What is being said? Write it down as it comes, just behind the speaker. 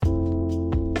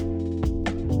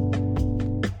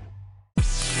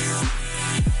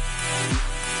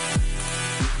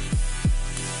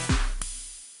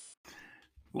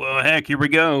Back, here we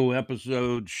go.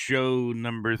 Show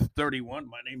number 31.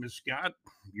 My name is Scott,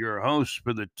 your host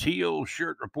for the Teal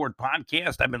Shirt Report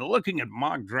podcast. I've been looking at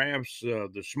mock drafts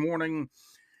this morning.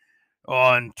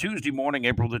 On Tuesday morning,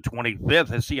 April the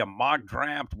 25th, I see a mock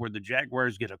draft where the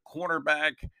Jaguars get a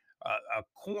cornerback, a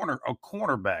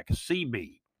cornerback, a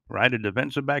CB, right? A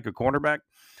defensive back, a cornerback.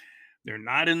 They're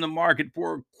not in the market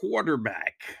for a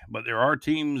quarterback, but there are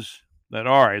teams that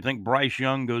are. I think Bryce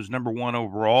Young goes number one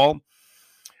overall.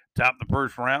 Top the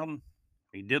first round.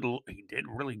 He did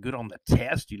really good on the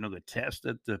test. You know, the test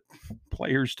that the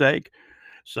players take.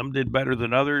 Some did better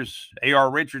than others. A.R.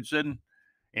 Richardson,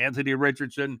 Anthony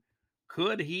Richardson.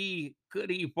 Could he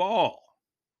fall?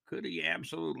 Could he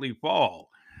absolutely fall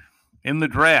in the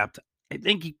draft? I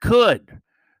think he could.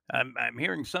 I'm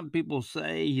hearing some people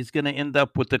say he's going to end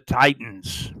up with the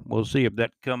Titans. We'll see if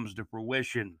that comes to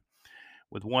fruition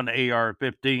with one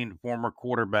AR-15, former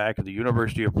quarterback of the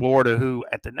University of Florida, who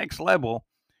at the next level,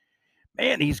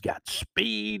 man, he's got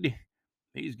speed,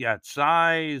 he's got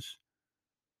size,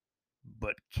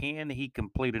 but can he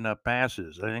complete enough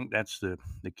passes? I think that's the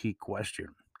key question.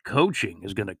 Coaching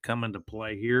is going to come into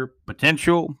play here.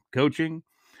 Potential coaching.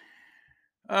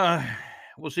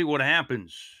 We'll see what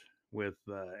happens with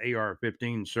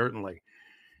AR-15, certainly.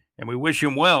 And we wish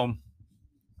him well.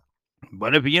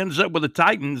 But if he ends up with the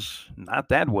Titans, not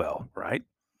that well, right?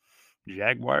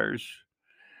 Jaguars,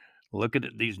 looking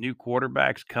at these new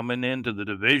quarterbacks coming into the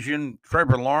division.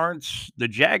 Trevor Lawrence, the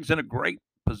Jags in a great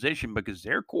position because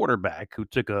their quarterback, who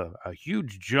took a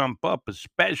huge jump up,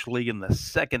 especially in the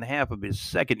second half of his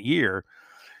second year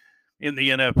in the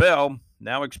NFL,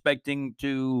 now expecting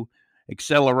to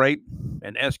accelerate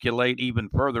and escalate even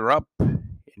further up in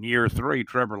year three.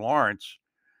 Trevor Lawrence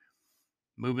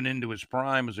moving into his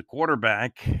prime as a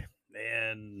quarterback,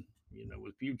 and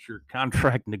with future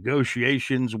contract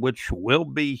negotiations, which will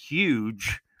be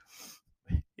huge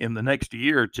in the next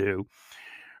year or two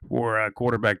for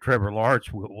quarterback Trevor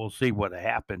Lawrence. We'll see what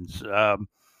happens.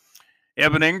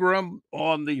 Evan Ingram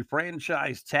on the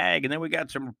franchise tag, and then we got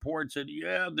some reports that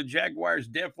the Jaguars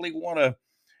definitely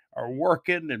are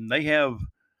working, and they have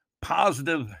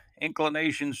positive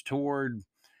inclinations toward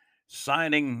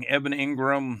signing Evan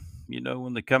Ingram,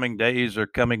 in the coming days or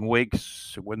coming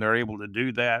weeks when they're able to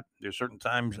do that. There's certain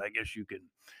times, I guess, you can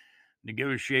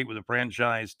negotiate with a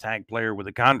franchise tag player with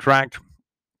a contract.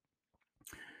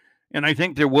 And I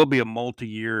think there will be a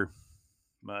multi-year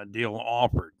deal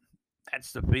offered.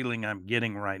 That's the feeling I'm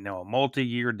getting right now. A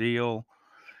multi-year deal,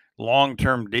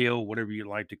 long-term deal, whatever you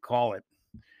like to call it.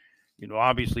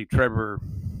 Obviously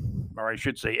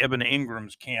Evan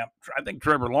Ingram's camp. I think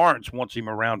Trevor Lawrence wants him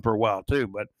around for a while too,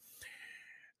 but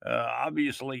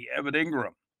obviously Evan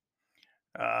Ingram,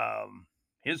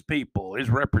 his people, his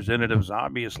representatives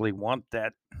obviously want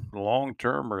that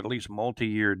long-term or at least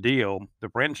multi-year deal. The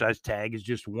franchise tag is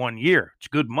just 1 year. It's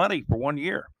good money for 1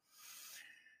 year.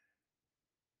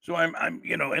 So I'm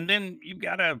and then you've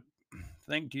got to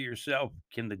think to yourself,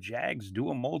 can the Jags do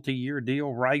a multi-year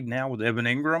deal right now with Evan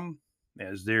Ingram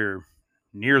as they're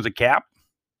near the cap?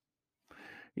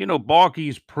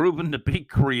 Balky's proven to be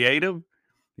creative.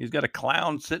 He's got a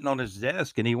clown sitting on his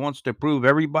desk, and he wants to prove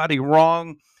everybody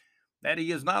wrong that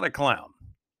he is not a clown.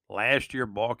 Last year,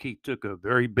 Balky took a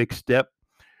very big step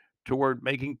toward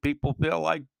making people feel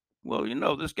like, well,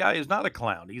 this guy is not a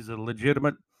clown. He's a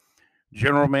legitimate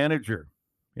general manager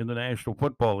in the National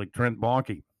Football League, Trent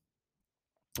Baalke.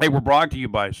 Hey, we're brought to you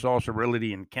by Saucer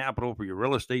Realty and Capital for your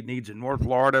real estate needs in North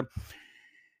Florida.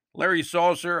 Larry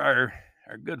Saucer, our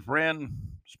good friend,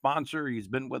 sponsor, he's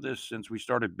been with us since we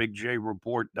started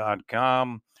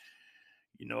BigJReport.com,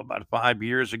 about 5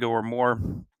 years ago or more.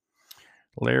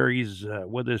 Larry's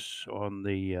with us on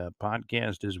the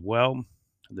podcast as well.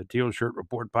 The Teal Shirt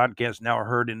Report podcast now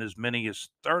heard in as many as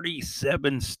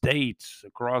 37 states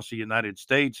across the United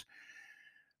States.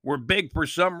 We're big for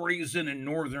some reason in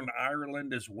Northern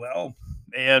Ireland as well,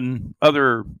 and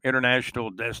other international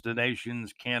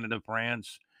destinations, Canada,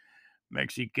 France,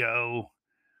 Mexico,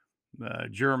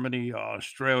 Germany,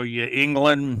 Australia,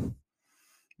 England,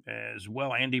 as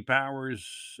well. Andy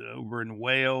Powers over in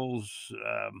Wales.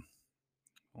 I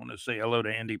want to say hello to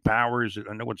Andy Powers.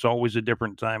 I know it's always a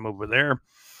different time over there.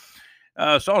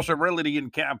 Saucer Realty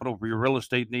and Capital for your real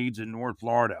estate needs in North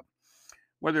Florida.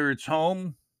 Whether it's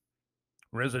home,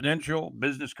 residential,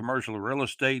 business, commercial, or real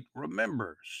estate,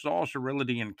 remember, Saucer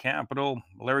Realty and Capital,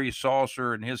 Larry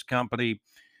Saucer and his company.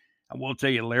 I will tell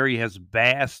you, Larry has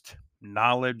vast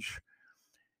knowledge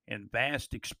and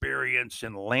vast experience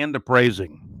in land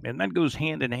appraising. And that goes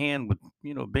hand in hand with,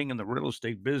 being in the real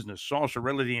estate business. Saucer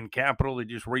Realty and Capital, they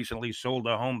just recently sold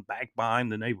a home back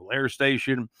behind the Naval Air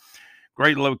Station.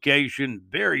 Great location,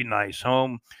 very nice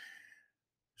home.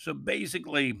 So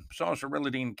basically, Saucer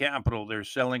Realty and Capital, they're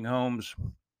selling homes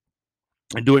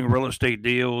and doing real estate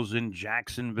deals in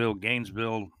Jacksonville,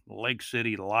 Gainesville, Lake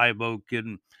City, Live Oak,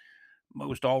 and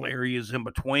most all areas in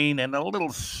between, and a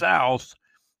little south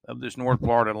of this North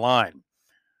Florida line.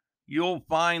 You'll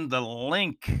find the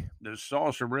link to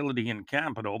Saucer Realty and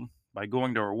Capital by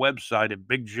going to our website at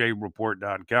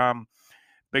bigjreport.com,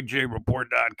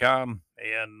 bigjreport.com,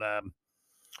 and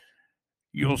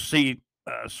you'll see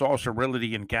Saucer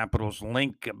Realty and Capital's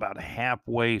link about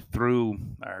halfway through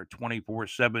our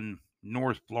 24/7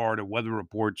 North Florida weather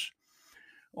reports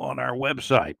on our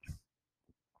website.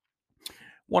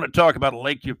 Want to talk about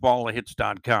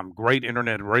LakeUfallahits.com. Great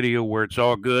internet radio where it's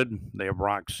all good. They have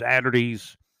rock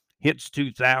Saturdays, hits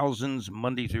 2000s,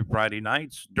 Monday through Friday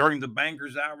nights. During the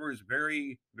bankers hours,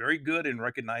 very, very good and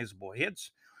recognizable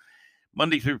hits.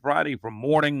 Monday through Friday from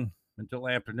morning until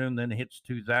afternoon, then hits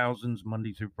 2000s,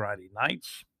 Monday through Friday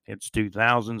nights. Hits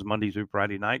 2000s, Monday through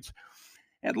Friday nights.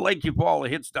 At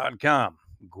LakeUfallahits.com.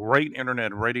 Great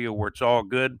internet radio where it's all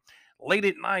good. Late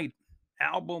at night,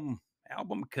 album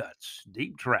cuts,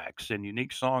 deep tracks, and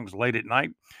unique songs late at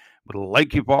night with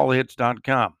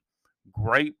LakeUfallahits.com.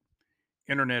 Great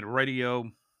internet radio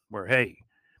where, hey,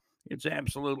 it's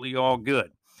absolutely all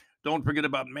good. Don't forget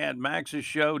about Mad Max's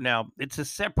show. Now, it's a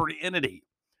separate entity.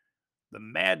 The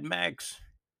Mad Max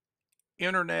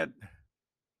Internet,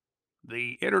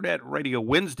 the Internet Radio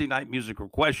Wednesday night music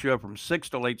request show from 6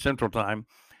 to 8 Central Time,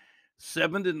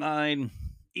 7 to 9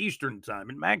 Eastern Time.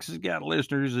 And Max has got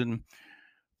listeners in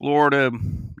Florida,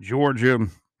 Georgia,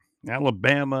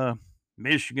 Alabama,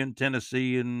 Michigan,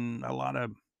 Tennessee, and a lot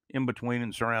of in between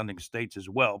and surrounding states as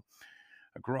well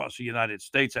across the United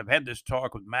States. I've had this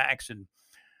talk with Max, and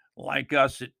like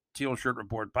us at Teal Shirt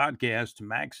Report Podcast,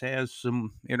 Max has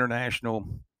some international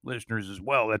listeners as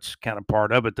well. That's kind of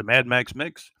part of it. The Mad Max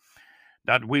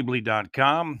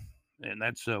Mix.weebly.com, and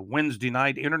that's a Wednesday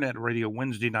night internet radio,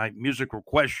 Wednesday night music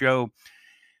request show,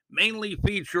 mainly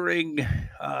featuring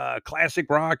classic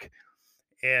rock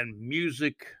and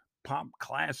music pop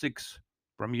classics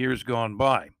from years gone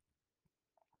by.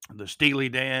 The Steely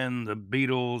Dan, the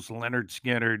Beatles, Leonard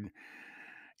Skinner,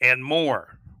 and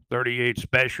more. 38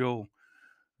 Special.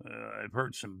 I've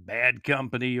heard some Bad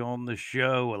Company on the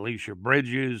show, Alicia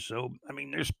Bridges. So, I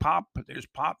mean, there's pop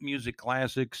music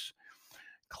classics,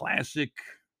 classic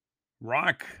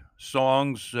rock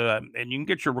songs, and you can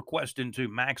get your request into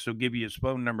Max. Will give you his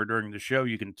phone number during the show.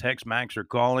 You can text Max or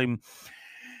call him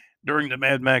during the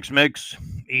Mad Max Mix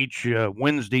each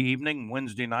Wednesday evening,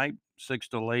 Wednesday night, 6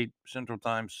 to 8 Central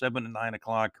Time, 7 to 9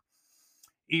 o'clock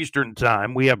Eastern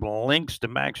Time. We have links to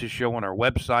Max's show on our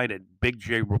website at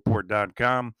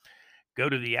bigjreport.com. Go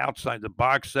to the Outside the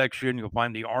Box section. You'll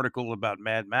find the article about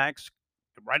Mad Max.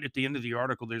 Right at the end of the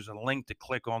article, there's a link to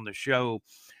click on the show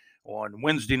on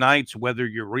Wednesday nights, whether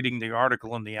you're reading the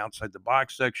article in the Outside the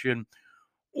Box section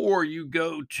or you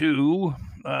go to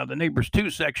the Neighbors 2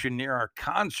 section near our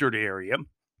concert area,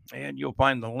 and you'll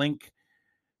find the link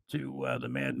to the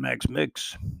Mad Max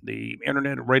Mix, the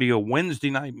internet radio Wednesday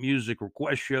night music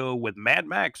request show with Mad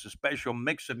Max, a special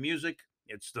mix of music.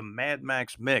 It's the Mad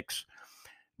Max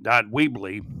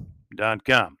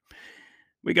Mix.weebly.com.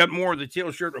 We got more of the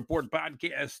Teal Shirt Report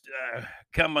podcast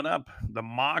coming up. The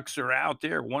mocks are out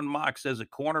there. One mock says a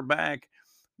cornerback.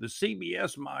 The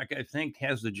CBS mock, I think,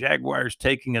 has the Jaguars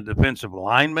taking a defensive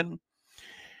lineman.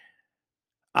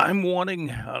 I'm wanting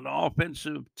an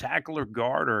offensive tackle or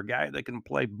guard, or a guy that can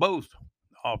play both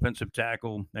offensive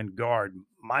tackle and guard.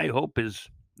 My hope is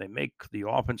they make the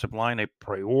offensive line a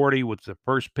priority with the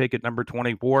first pick at number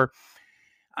 24.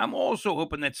 I'm also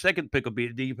hoping that second pick will be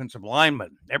a defensive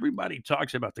lineman. Everybody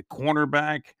talks about the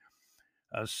cornerback,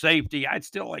 safety. I'd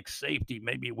still like safety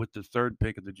maybe with the third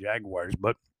pick of the Jaguars,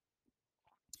 but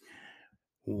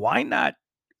why not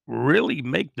really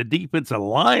make the defensive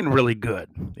line really good?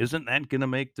 Isn't that going to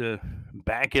make the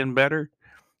back end better?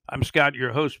 I'm Scott,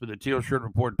 your host for the Teal Shirt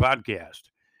Report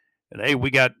podcast. And hey, we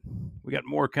got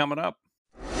more coming up.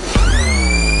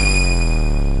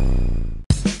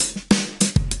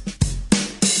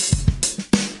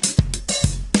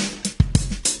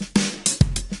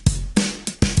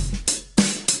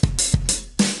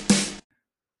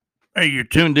 Hey, you're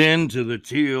tuned in to the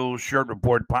Teal Shirt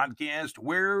Report podcast.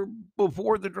 We're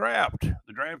before the draft.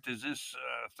 The draft is this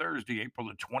Thursday, April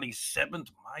the 27th,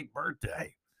 my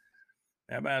birthday.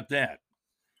 How about that?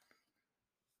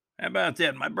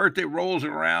 My birthday rolls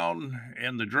around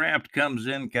and the draft comes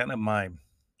in, kind of my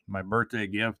birthday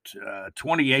gift.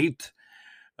 28th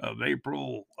of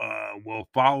April will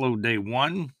follow day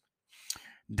one.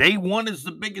 Day one is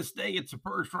the biggest day. It's the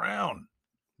first round.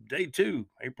 Day 2,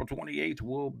 April 28th,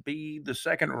 will be the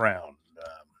second round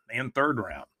and third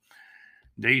round.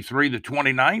 Day 3, the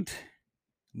 29th,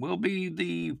 will be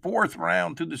the fourth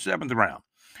round to the seventh round.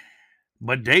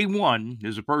 But day 1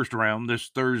 is the first round this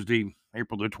Thursday,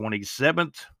 April the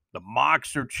 27th. The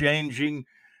mocks are changing.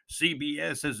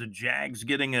 CBS has the Jags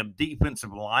getting a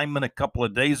defensive lineman a couple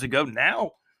of days ago.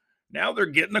 Now they're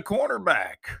getting a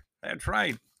cornerback. That's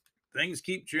right. Things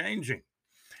keep changing.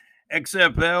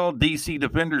 XFL, DC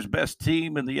Defenders best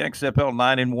team in the XFL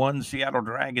 9-1. Seattle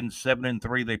Dragons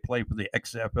 7-3. They play for the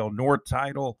XFL North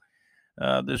title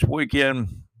this weekend.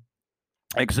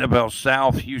 XFL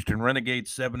South, Houston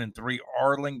Renegades 7-3.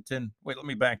 Arlington. Wait, let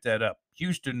me back that up.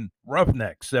 Houston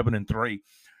Roughnecks 7-3.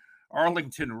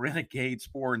 Arlington Renegades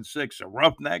 4-6. The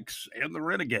Roughnecks and the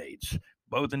Renegades,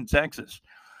 both in Texas.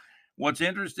 What's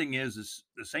interesting is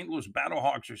the St. Louis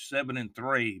Battlehawks are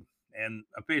 7-3 and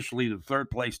officially the third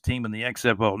place team in the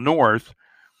XFL North.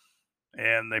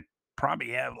 And they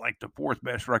probably have like the fourth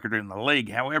best record in the league.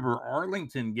 However,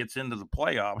 Arlington gets into the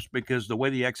playoffs because the way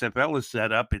the XFL is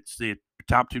set up, it's the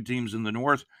top two teams in the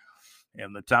North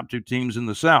and the top two teams in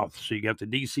the South. So you got the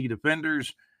DC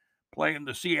Defenders playing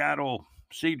the Seattle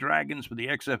Sea Dragons for the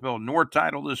XFL North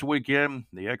title this weekend.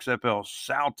 The XFL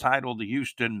South title, the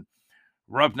Houston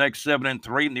Roughnecks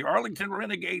 7-3, and the Arlington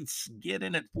Renegades get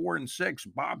in at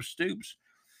 4-6. Bob Stoops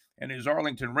and his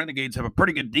Arlington Renegades have a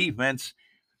pretty good defense.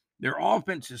 Their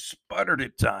offense is sputtered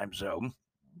at times, though,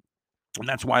 and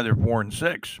that's why they're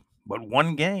 4-6. But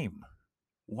one game,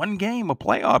 a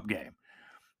playoff game,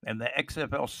 and the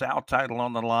XFL South title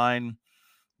on the line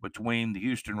between the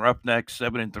Houston Roughnecks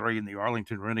 7-3 and the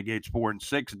Arlington Renegades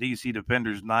 4-6. DC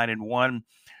Defenders 9-1.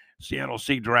 Seattle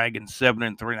Sea Dragons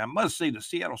 7-3. And I must say the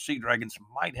Seattle Sea Dragons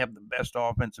might have the best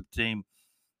offensive team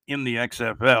in the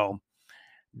XFL.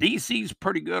 DC's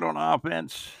pretty good on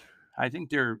offense. I think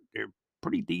they're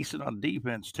pretty decent on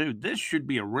defense too. This should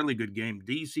be a really good game.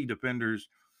 DC Defenders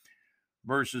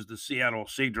versus the Seattle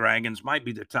Sea Dragons might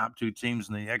be the top two teams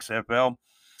in the XFL.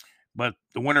 But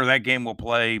the winner of that game will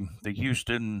play the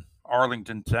Houston,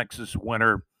 Arlington, Texas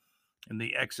winner in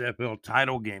the XFL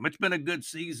title game. It's been a good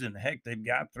season. Heck, they've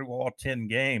got through all 10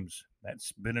 games.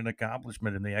 That's been an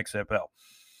accomplishment in the XFL.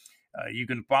 You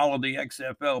can follow the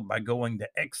XFL by going to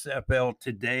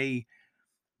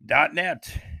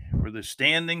xfltoday.net for the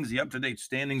standings, the up-to-date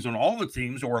standings on all the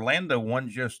teams. Orlando won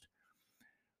just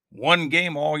one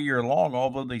game all year long,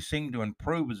 although they seem to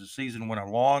improve as the season went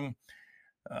along.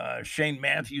 Shane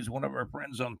Matthews, one of our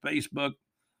friends on Facebook,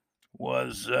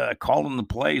 was calling the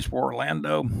plays for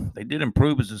Orlando. They did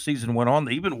improve as the season went on.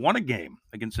 They even won a game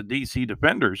against the DC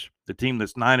Defenders, the team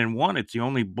that's 9-1. It's the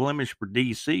only blemish for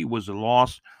DC was a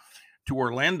loss to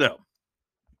Orlando.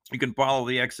 You can follow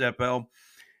the XFL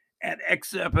at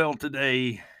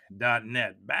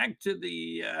xfltoday.net. Back to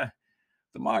the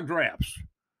mock drafts.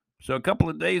 So a couple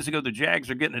of days ago, the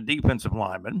Jags are getting a defensive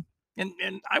lineman,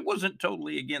 and I wasn't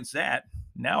totally against that.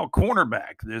 Now a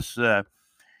cornerback. This I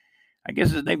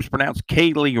guess his name's pronounced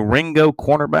Kaylee Ringo,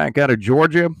 cornerback out of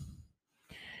Georgia.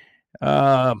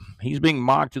 He's being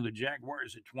mocked to the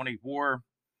Jaguars at 24.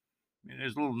 And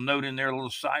there's a little note in there, a little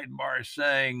sidebar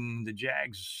saying the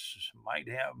Jags might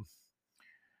have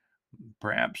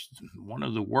perhaps one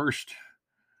of the worst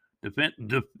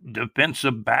defensive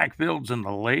backfields in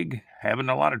the league, having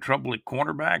a lot of trouble at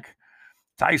cornerback.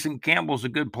 Tyson Campbell's a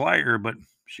good player, but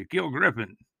Shaquille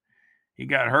Griffin, he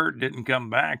got hurt, didn't come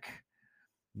back,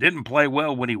 didn't play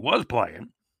well when he was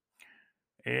playing,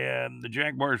 and the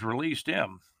Jaguars released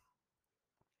him.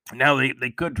 Now they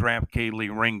could draft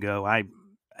Kaylee Ringo. I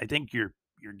think you're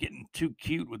getting too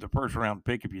cute with the first round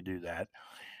pick if you do that.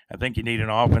 I think you need an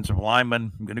offensive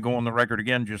lineman. I'm going to go on the record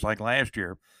again, just like last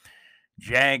year.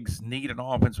 Jags need an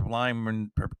offensive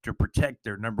lineman to protect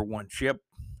their number one chip,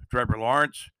 Trevor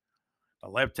Lawrence. The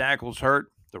left tackle's hurt.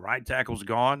 The right tackle's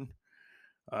gone.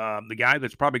 The guy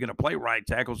that's probably going to play right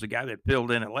tackle is the guy that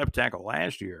filled in at left tackle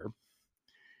last year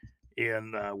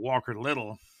in Walker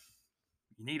Little.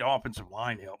 You need offensive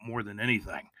line help more than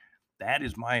anything. That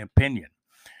is my opinion.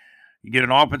 You get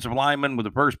an offensive lineman with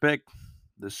the first pick,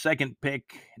 the second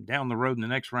pick down the road in the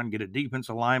next round, get a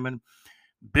defensive lineman,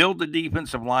 build the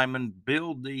defensive lineman,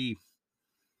 build the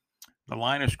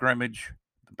line of scrimmage,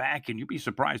 the back end. You'd be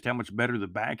surprised how much better the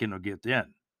back end will get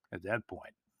then at that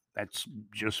point. That's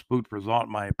just food for thought,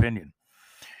 in my opinion.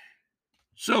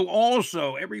 So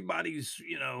also, everybody's,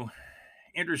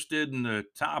 interested in the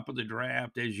top of the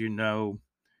draft, as you know.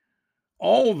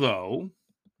 Although,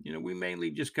 we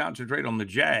mainly just concentrate on the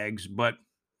Jags, but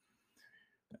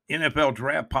NFL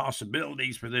draft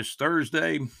possibilities for this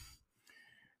Thursday.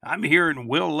 I'm hearing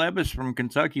Will Levis from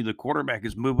Kentucky, the quarterback,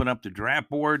 is moving up the draft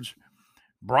boards.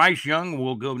 Bryce Young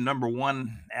will go number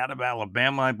 1 out of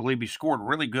Alabama. I believe he scored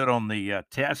really good on the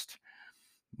test.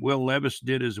 Will Levis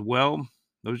did as well.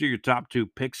 Those are your top 2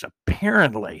 picks,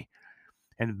 apparently.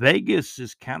 And Vegas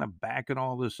is kind of backing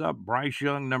all this up. Bryce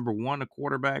Young, number 1, a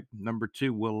quarterback. Number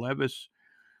 2, Will Levis.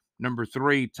 Number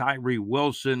 3, Tyree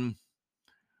Wilson,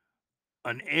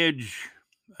 an edge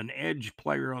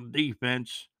player on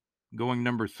defense, going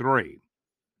number 3.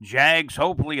 Jags,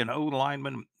 hopefully an O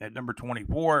lineman at number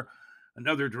 24.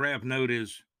 Another draft note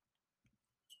is,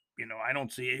 I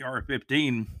don't see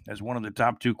AR-15 as one of the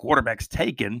top 2 quarterbacks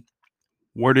taken.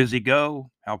 Where does he go?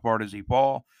 How far does he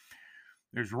fall?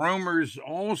 There's rumors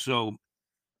also,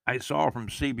 I saw from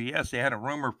CBS, they had a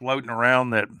rumor floating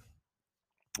around that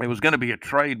it was going to be a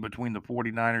trade between the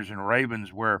 49ers and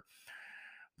Ravens where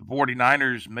the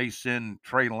 49ers may send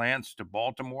Trey Lance to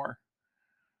Baltimore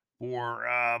for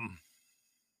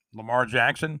Lamar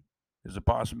Jackson is a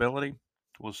possibility.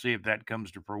 We'll see if that comes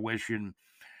to fruition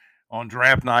on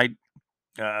draft night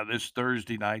this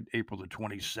Thursday night, April the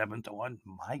 27th, on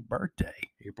my birthday,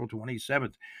 April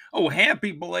 27th. Oh,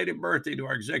 happy belated birthday to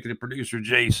our executive producer,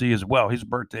 JC, as well. His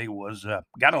birthday was,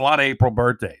 got a lot of April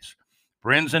birthdays.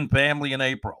 Friends and family in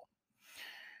April.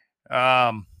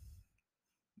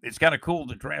 It's kind of cool.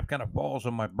 The draft kind of falls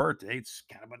on my birthday. It's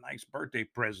kind of a nice birthday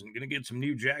present. Going to get some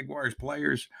new Jaguars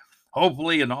players,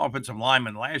 hopefully an offensive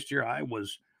lineman. Last year I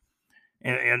was,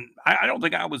 and I don't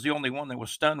think I was the only one that was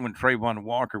stunned when Trayvon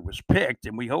Walker was picked.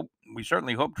 And we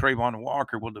certainly hope Trayvon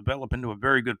Walker will develop into a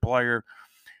very good player.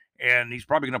 And he's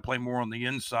probably going to play more on the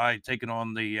inside, taking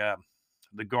on the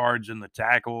guards and the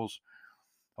tackles,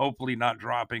 hopefully not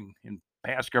dropping in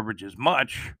pass coverage as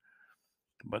much.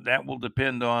 But that will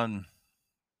depend on,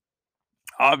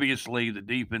 obviously, the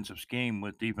defensive scheme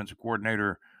with defensive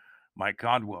coordinator Mike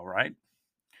Caldwell, right?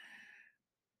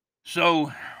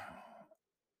 So,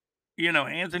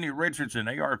 Anthony Richardson,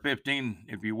 AR-15,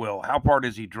 if you will, how far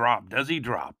does he drop? Does he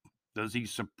drop? Does he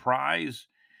surprise?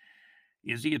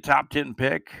 Is he a top 10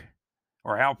 pick?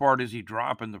 Or how far does he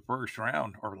drop in the first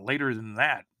round or later than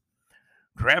that?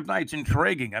 Draft night's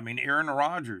intriguing. I mean, Aaron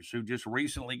Rodgers, who just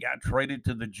recently got traded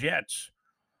to the Jets,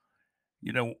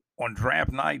 on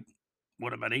draft night,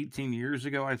 about 18 years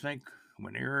ago, I think,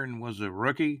 when Aaron was a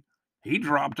rookie, he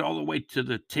dropped all the way to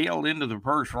the tail end of the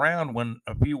first round when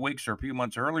a few weeks or a few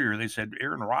months earlier, they said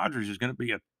Aaron Rodgers is going to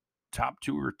be a top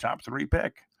 2 or top 3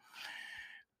 pick.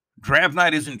 Draft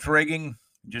night is intriguing.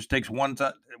 It just takes one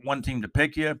team to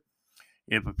pick you.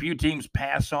 If a few teams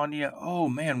pass on you, oh,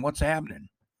 man, what's happening?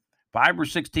 5 or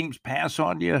 6 teams pass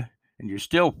on you and you're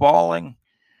still falling,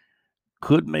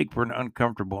 could make for an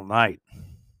uncomfortable night.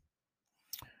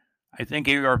 I think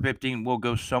AR-15 will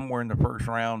go somewhere in the first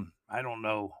round. I don't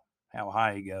know how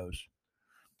high he goes.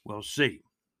 We'll see.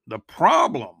 The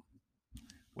problem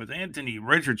with Anthony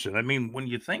Richardson, I mean, when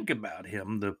you think about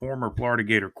him, the former Florida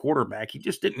Gator quarterback, he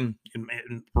just didn't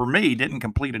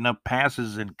complete enough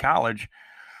passes in college.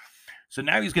 So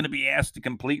now he's going to be asked to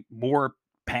complete more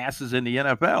passes in the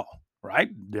NFL, right?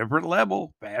 Different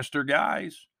level, faster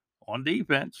guys on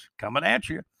defense coming at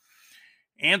you.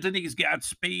 Anthony's got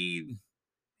speed.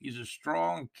 He's a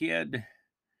strong kid.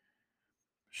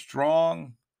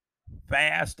 Strong,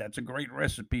 fast. That's a great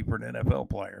recipe for an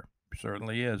NFL player.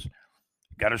 Certainly is.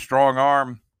 Got a strong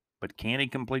arm, but can he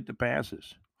complete the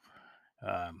passes?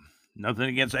 Nothing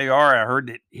against AR. I heard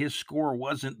that his score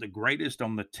wasn't the greatest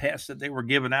on the test that they were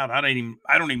giving out. I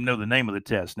don't even know the name of the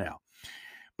test now.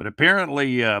 But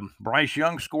apparently, Bryce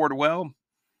Young scored well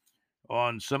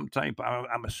on some type.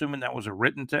 I'm assuming that was a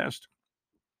written test.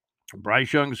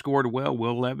 Bryce Young scored well.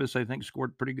 Will Levis, I think,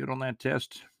 scored pretty good on that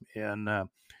test. And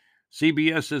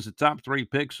CBS says the top 3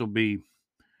 picks will be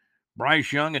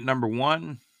Bryce Young at number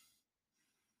 1,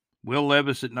 Will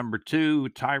Levis at number 2,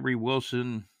 Tyree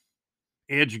Wilson,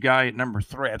 edge guy at number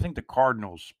 3. I think the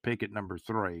Cardinals pick at number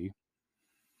 3.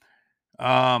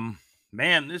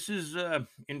 Man, this is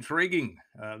intriguing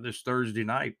this Thursday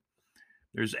night.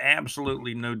 There's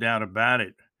absolutely no doubt about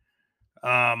it.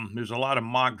 There's a lot of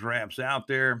mock drafts out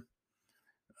there.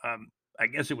 I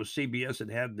guess it was CBS that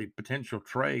had the potential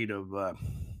trade of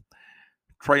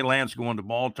Trey Lance going to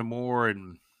Baltimore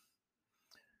and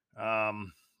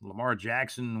Lamar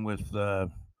Jackson with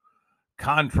the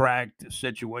contract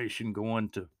situation going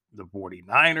to the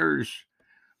 49ers.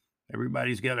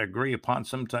 Everybody's got to agree upon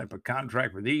some type of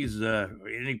contract for these,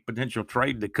 any potential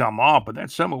trade to come off, but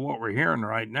that's some of what we're hearing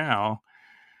right now.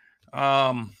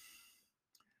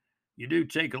 You do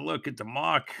take a look at the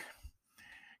mock.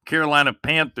 Carolina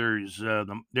Panthers,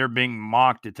 they're being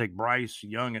mocked to take Bryce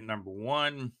Young at number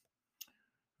 1.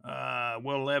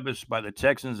 Will Levis by the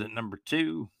Texans at number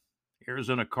 2.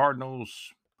 Arizona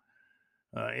Cardinals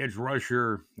Edge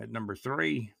rusher at number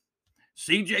 3.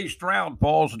 C.J. Stroud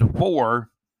falls to 4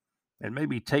 and may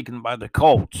be taken by the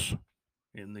Colts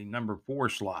in the number 4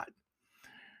 slot.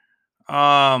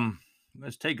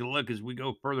 Let's take a look as we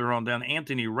go further on down.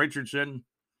 Anthony Richardson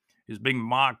is being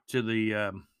mocked to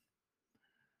the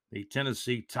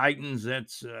Tennessee Titans.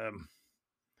 That's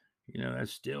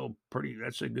that's still pretty.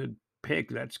 That's a good pick.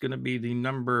 That's going to be the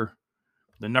number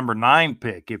 9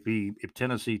 pick if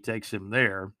Tennessee takes him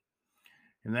there,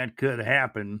 and that could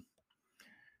happen.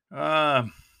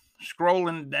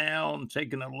 Scrolling down,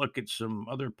 taking a look at some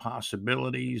other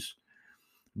possibilities.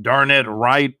 Darnell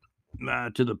Wright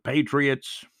to the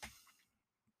Patriots.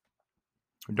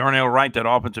 Darnell Wright, that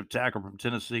offensive tackle from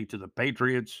Tennessee, to the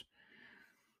Patriots.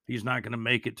 He's not going to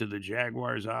make it to the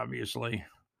Jaguars, obviously.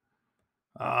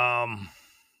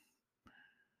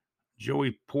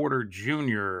 Joey Porter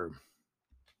Jr.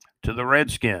 to the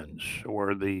Redskins,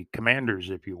 or the Commanders,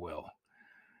 if you will.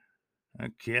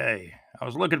 Okay. I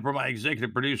was looking for my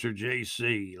executive producer,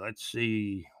 JC. Let's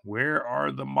see. Where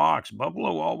are the mocks?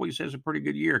 Buffalo always has a pretty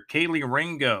good year. Kelee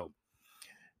Ringo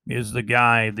is the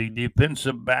guy, the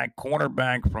defensive back,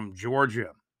 cornerback from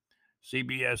Georgia.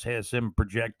 CBS has him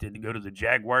projected to go to the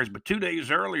Jaguars, but 2 days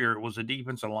earlier, it was a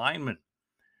defensive lineman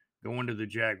going to the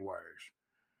Jaguars.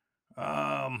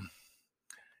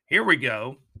 Here we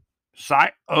go.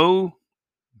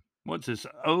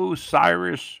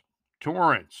 Osiris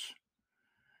Torrance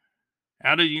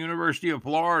out of the University of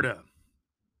Florida.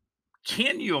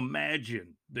 Can you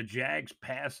imagine the Jags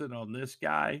passing on this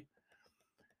guy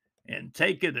and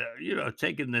taking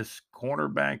this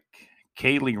cornerback,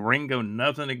 Kelee Ringo?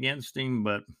 Nothing against him,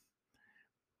 but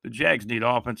the Jags need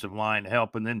offensive line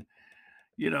help. And then,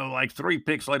 like 3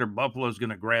 picks later, Buffalo's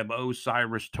going to grab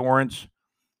Osiris Torrance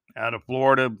out of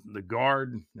Florida, the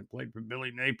guard that played for Billy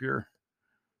Napier.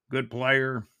 Good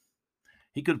player.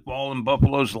 He could fall in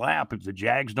Buffalo's lap if the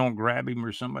Jags don't grab him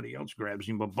or somebody else grabs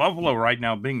him. But Buffalo right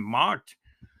now being mocked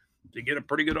to get a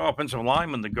pretty good offensive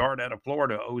lineman, the guard out of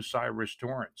Florida, Osiris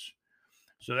Torrance.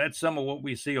 So that's some of what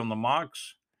we see on the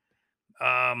mocks.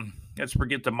 Let's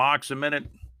forget the mocks a minute.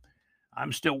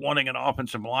 I'm still wanting an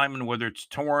offensive lineman, whether it's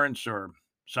Torrance or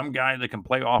some guy that can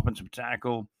play offensive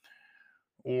tackle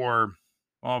or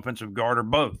offensive guard, or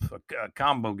both. A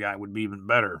combo guy would be even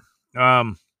better.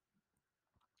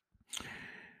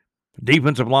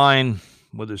 Defensive line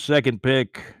with the 2nd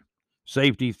pick,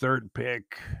 safety 3rd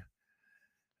pick.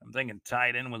 I'm thinking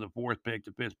tight end with the 4th pick,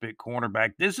 the 5th pick,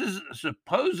 cornerback. This is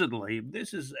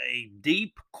a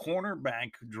deep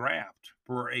cornerback draft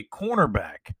for a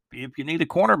cornerback. If you need a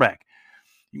cornerback,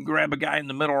 you can grab a guy in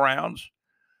the middle rounds,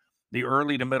 the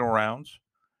early to middle rounds.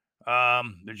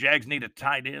 The Jags need a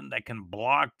tight end that can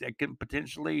block, that can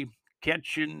potentially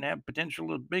catch and have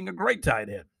potential of being a great tight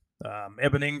end.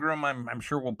 Evan Ingram, I'm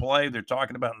sure will play. They're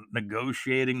talking about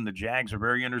negotiating. The Jags are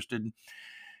very interested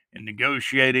in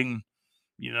negotiating,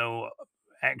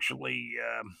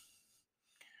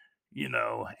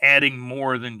 adding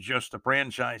more than just a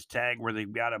franchise tag where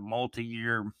they've got a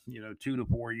multi-year, 2 to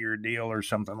 4 year deal or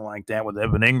something like that with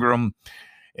Evan Ingram.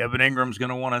 Evan Ingram's going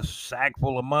to want a sack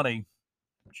full of money.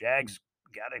 Jags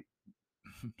got to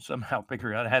somehow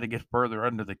figure out how to get further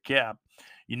under the cap.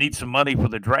 You need some money for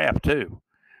the draft, too.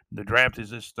 The draft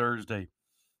is this Thursday,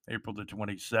 April the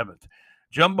 27th.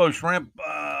 Jumbo Shrimp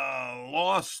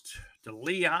lost to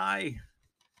Lehigh.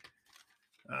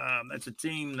 That's a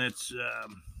team that's,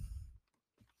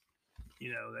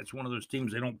 that's one of those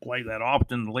teams they don't play that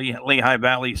often. Lehigh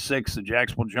Valley 6, the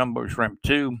Jacksonville Jumbo Shrimp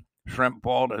 2. Shrimp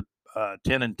fall to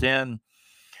 10-10.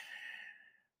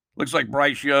 Looks like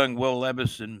Bryce Young, Will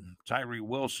Levis, and Tyree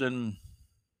Wilson.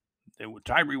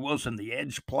 Tyree Wilson, the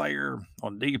edge player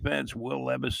on defense. Will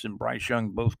Levis and Bryce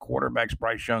Young, both quarterbacks.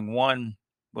 Bryce Young 1,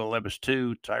 Will Levis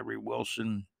 2, Tyree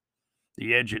Wilson,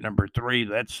 the edge at number 3.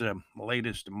 That's the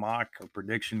latest mock or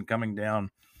prediction coming down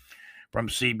from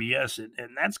CBS,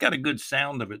 and that's got a good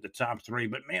sound of it, the top 3.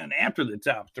 But man, after the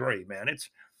top 3, man, it's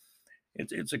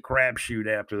a crapshoot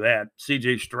after that.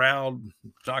 C.J. Stroud,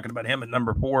 talking about him at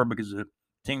number 4 because the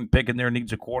team picking there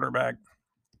needs a quarterback.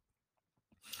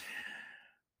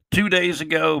 2 days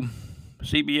ago,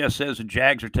 CBS says the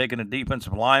Jags are taking a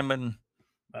defensive lineman.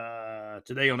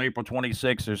 Today on April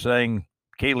 26th, they're saying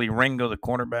Kelee Ringo, the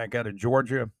cornerback out of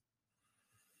Georgia.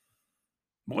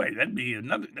 Boy, that'd be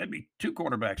 2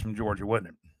 cornerbacks from Georgia,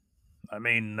 wouldn't it? I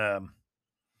mean, the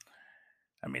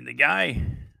guy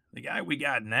we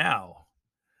got now,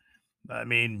 I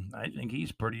think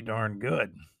he's pretty darn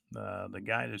good. The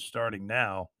guy that's starting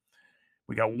now,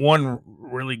 we got one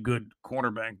really good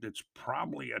cornerback that's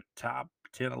probably a top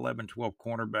 10, 11, 12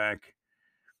 cornerback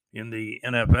in the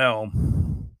NFL.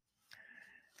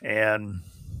 And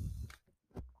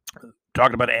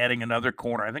talking about adding another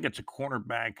corner, I think it's a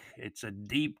cornerback. It's a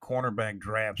deep cornerback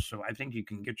draft, so I think you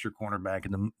can get your cornerback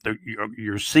in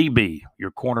your CB,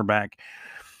 your cornerback,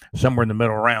 somewhere in the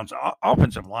middle rounds.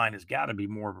 Offensive line has got to be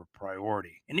more of a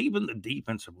priority, and even the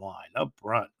defensive line up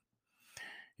front.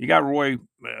 You got Roy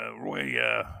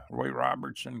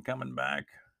Robertson coming back.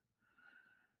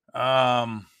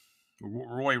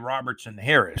 Roy Robertson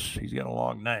Harris. He's got a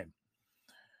long name.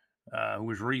 Who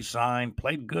was re-signed,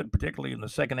 played good, particularly in the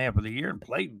second half of the year, and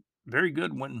played very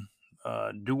good when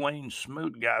Dwayne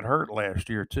Smoot got hurt last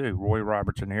year too. Roy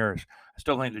Robertson Harris. I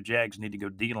still think the Jags need to go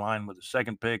D-line with the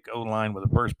second pick, O-line with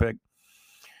the first pick,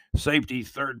 safety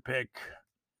third pick,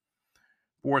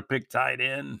 fourth pick tight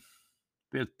end,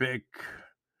 fifth pick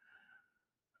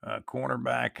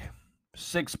cornerback,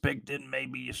 sixth pick. Then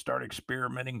maybe you start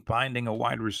experimenting, finding a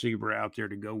wide receiver out there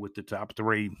to go with the top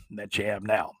three that you have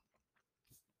now.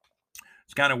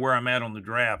 It's kind of where I'm at on the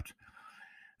draft.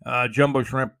 Jumbo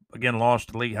Shrimp, again, lost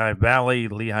to Lehigh Valley.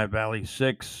 Lehigh Valley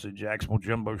 6, the Jacksonville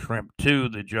Jumbo Shrimp 2.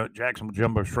 The Jacksonville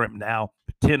Jumbo Shrimp now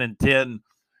 10-10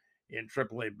 in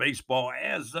AAA baseball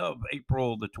as of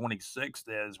April the 26th,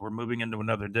 as we're moving into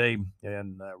another day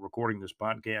and recording this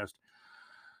podcast.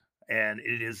 And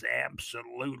it is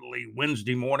absolutely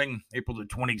Wednesday morning, April the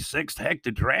 26th. Heck,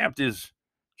 the draft is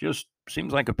just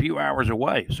seems like a few hours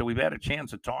away. So we've had a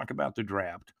chance to talk about the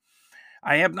draft.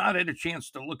 I have not had a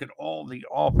chance to look at all the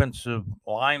offensive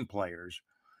line players,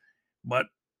 but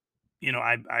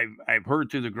I've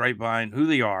heard through the grapevine who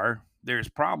they are. There's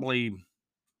probably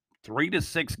 3 to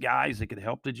 6 guys that could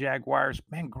help the Jaguars.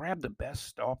 Man, grab the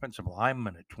best offensive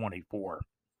lineman at 24.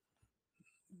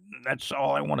 That's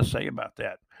all I want to say about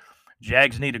that.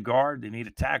 Jags need a guard. They need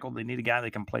a tackle. They need a guy that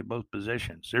can play both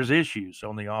positions. There's issues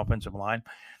on the offensive line.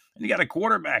 And you got a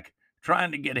quarterback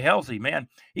trying to get healthy, man.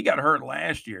 He got hurt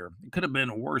last year. It could have been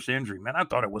a worse injury, man. I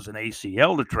thought it was an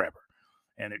ACL to Trevor,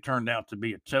 and it turned out to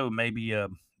be a toe, maybe a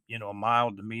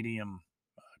mild to medium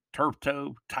turf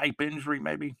toe type injury,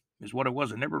 maybe is what it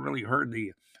was. I never really heard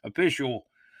the official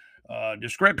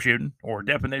description or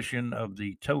definition of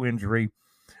the toe injury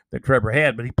that Trevor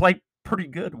had, but he played pretty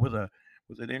good with an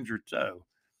injured toe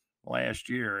last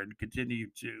year and continued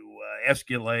to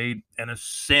escalate and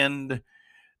ascend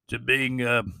to being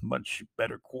a much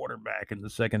better quarterback in the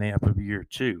second half of year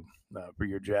two for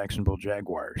your Jacksonville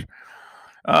Jaguars.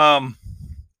 So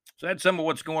that's some of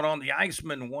what's going on. The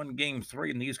Icemen won Game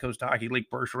 3 in the East Coast Hockey League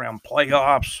first round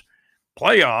playoffs.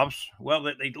 Well,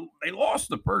 they lost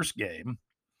the first game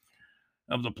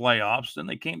of the playoffs. Then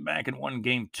they came back and won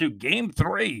Game 2. Game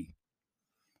 3,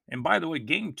 and by the way,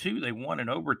 Game 2 they won in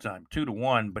overtime,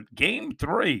 2-1. But Game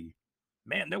 3,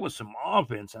 man, there was some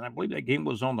offense, and I believe that game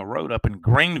was on the road up in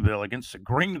Greenville against the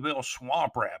Greenville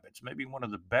Swamp Rabbits, maybe one of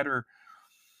the better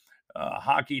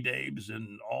hockey days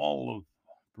in all of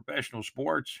professional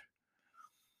sports.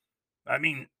 I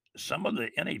mean, some of the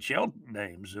NHL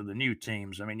names of the new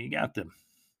teams. I mean, you got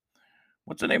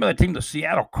what's the name of that team? The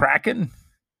Seattle Kraken?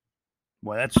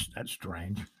 Well, that's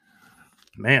strange.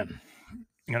 Man,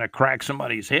 I'm going to crack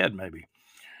somebody's head, maybe.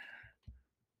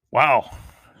 Wow,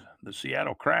 the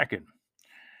Seattle Kraken.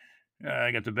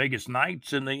 I got the Vegas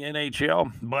Knights in the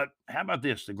NHL, but how about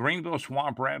this? The Greenville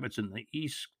Swamp Rabbits in the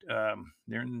East,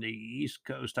 they're in the East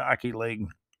Coast Hockey League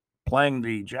playing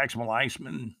the Jacksonville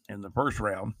Icemen in the first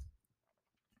round.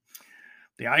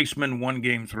 The Icemen won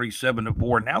Game 3,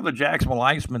 7-4. Now the Jacksonville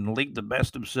Icemen lead the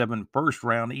best of 7 first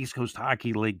round East Coast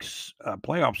Hockey League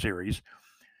playoff series.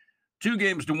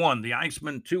 2-1. The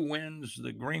Icemen 2 wins.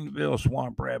 The Greenville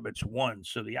Swamp Rabbits 1.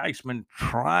 So the Icemen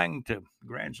trying to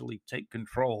gradually take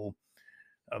control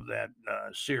of that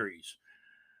series.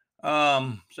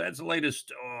 So that's the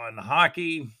latest on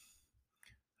hockey.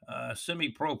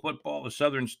 Semi-pro football, the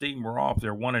Southern Steam were off.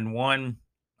 They're 1-1.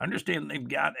 I understand they've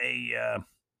got a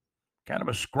kind of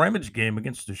a scrimmage game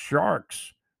against the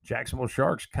Sharks, Jacksonville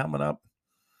Sharks, coming up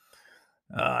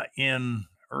in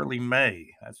early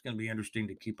May. That's going to be interesting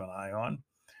to keep an eye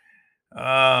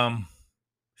on.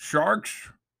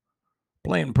 Sharks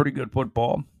playing pretty good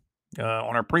football.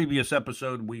 On our previous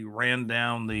episode, we ran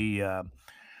down the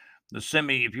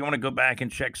semi. If you want to go back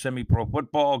and check semi-pro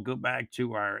football, go back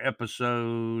to our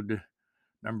episode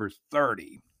number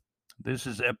 30. This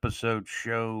is episode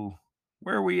show.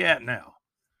 Where are we at now?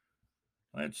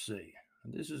 Let's see.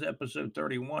 This is episode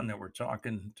 31 that we're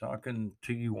talking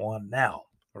to you on now,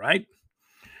 right?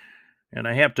 And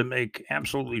I have to make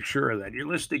absolutely sure that you're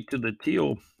listening to the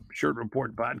TEAL Shirt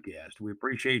Report podcast. We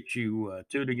appreciate you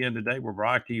tuning in today. We're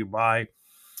brought to you by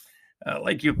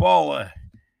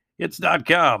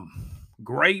LakeUfallHits.com.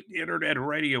 Great internet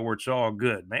radio where it's all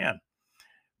good, man.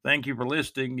 Thank you for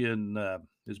listening in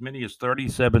as many as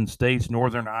 37 states,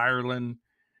 Northern Ireland.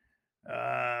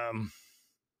 Um,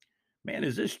 Man,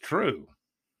 is this true?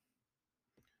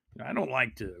 I don't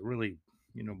like to really,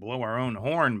 blow our own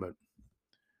horn, but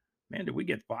man, did we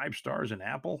get 5 stars in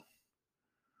Apple?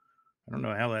 I don't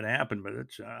know how that happened, but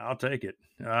I'll take it.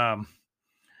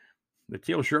 The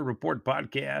Teal Shirt Report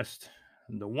podcast.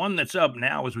 The one that's up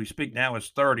now as we speak now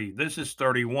is 30. This is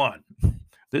 31.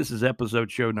 This is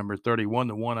episode show number 31,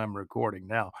 the one I'm recording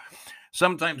now.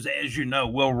 Sometimes, as you know,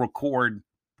 we'll record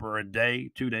for a day,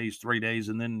 2 days, 3 days,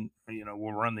 and then,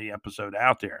 we'll run the episode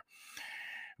out there.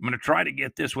 I'm going to try to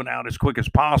get this one out as quick as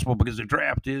possible because the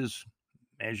draft is,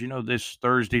 as you know, this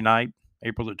Thursday night,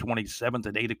 April the 27th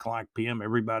at 8 o'clock p.m.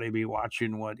 Everybody be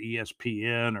watching what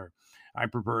ESPN or I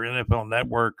prefer NFL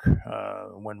Network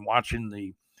when watching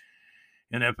the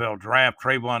NFL draft.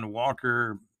 Trayvon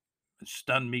Walker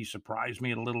stunned me, surprised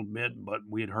me a little bit, but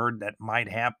we had heard that might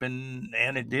happen,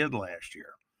 and it did last year.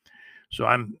 So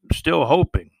I'm still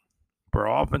hoping for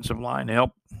offensive line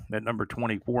help at number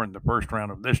 24 in the first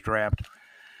round of this draft.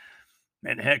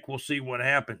 And heck, we'll see what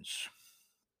happens.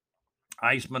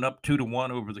 Iceman up 2-1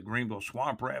 over the Greenville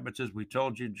Swamp Rabbits. As we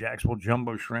told you, Jacksonville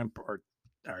Jumbo Shrimp are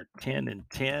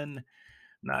 10-10.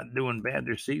 Not doing bad.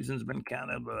 Their season's been kind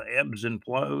of ebbs and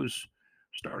flows.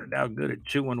 Started out good at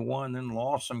 2-1, then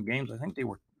lost some games. I think they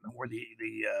were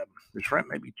the Shrimp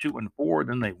maybe 2-4.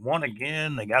 Then they won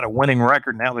again. They got a winning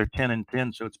record. Now they're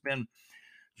 10-10. So it's been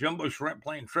Jumbo Shrimp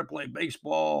playing AAA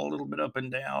baseball, a little bit up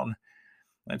and down.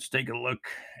 Let's take a look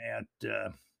at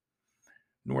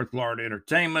North Florida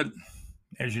Entertainment.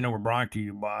 As you know, we're brought to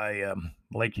you by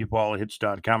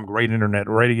LakeUFallHits.com, great internet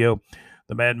radio,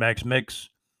 the Mad Max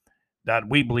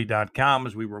Mix.weebly.com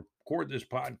as we record this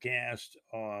podcast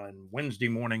on Wednesday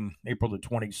morning, April the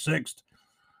 26th.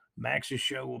 Max's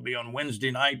show will be on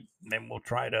Wednesday night, and then we'll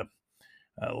try to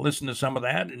listen to some of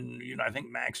that. And, I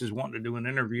think Max is wanting to do an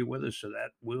interview with us, so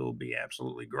that will be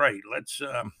absolutely great. Let's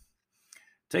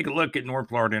take a look at North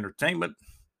Florida Entertainment.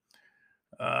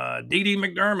 Dee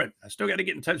McDermott. I still got to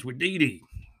get in touch with Dee.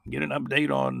 Get an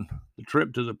update on the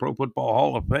trip to the Pro Football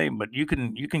Hall of Fame, but you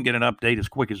can get an update as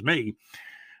quick as me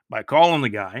by calling the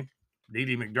guy,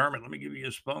 Dee McDermott. Let me give you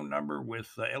his phone number with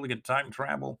Elegant Time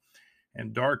Travel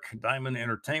and Dark Diamond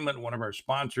Entertainment, one of our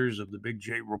sponsors of the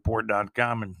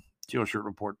BigJReport.com and Teal Shirt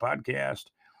Report podcast.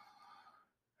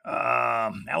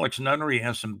 Alex Nunnery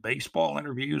has some baseball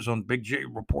interviews on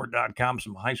BigJReport.com,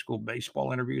 some high school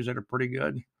baseball interviews that are pretty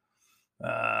good.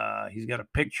 He's got a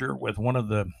picture with one of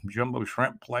the Jumbo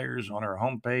Shrimp players on our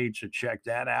homepage, so check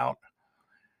that out.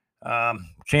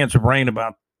 Chance of rain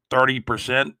about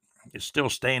 30%. It's still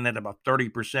staying at about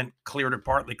 30%. Clear to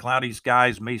partly cloudy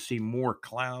skies. May see more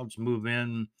clouds move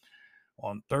in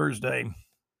on Thursday.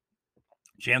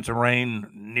 Chance of rain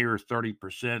near 30%,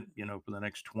 for the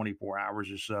next 24 hours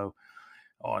or so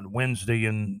on Wednesday,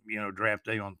 and, draft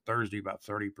day on Thursday, about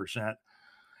 30%.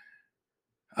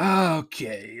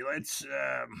 Okay, let's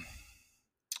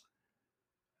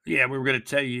we were going to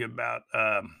tell you about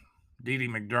Dee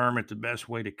McDermott, the best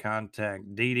way to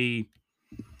contact Dee.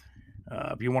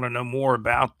 If you want to know more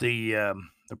about the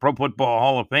Pro Football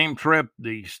Hall of Fame trip,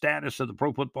 the status of the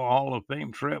Pro Football Hall of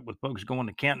Fame trip with folks going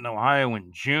to Canton, Ohio in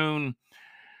June,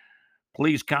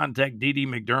 please contact Dee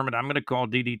McDermott. I'm going to call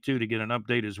Dee too to get an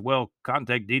update as well.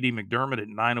 Contact Dee McDermott at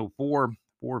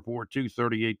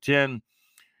 904-442-3810.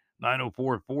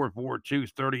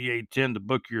 904-442-3810 to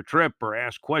book your trip or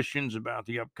ask questions about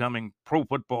the upcoming Pro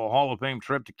Football Hall of Fame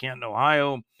trip to Canton,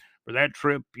 Ohio. For that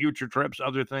trip, future trips,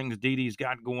 other things Dee's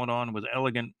got going on with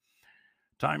Elegant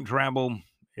Time Travel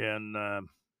and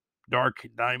Dark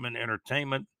Diamond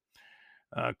Entertainment.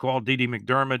 Call Dee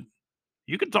McDermott.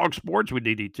 You can talk sports with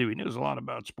Dee too. He knows a lot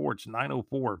about sports.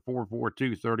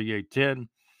 904-442-3810.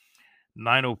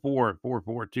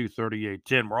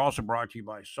 904-442-3810. We're also brought to you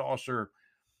by Saucer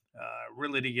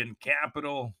Realty and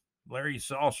Capital. Larry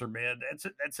Saucer, man,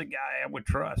 that's a guy I would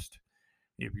trust.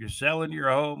 If you're selling your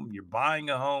home, you're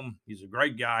buying a home, he's a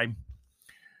great guy.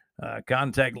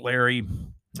 Contact Larry,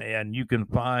 and you can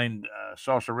find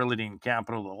Saucer Realty and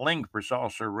Capital. The link for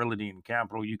Saucer Realty and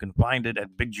Capital, you can find it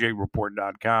at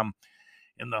bigjreport.com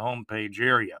in the homepage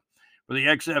area. For the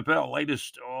XFL,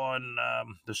 latest on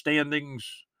the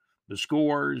standings, the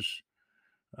scores,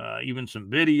 even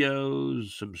some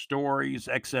videos, some stories,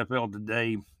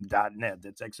 xfltoday.net.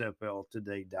 That's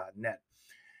xfltoday.net.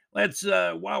 Let's,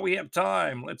 while we have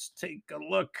time, let's take a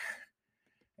look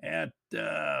at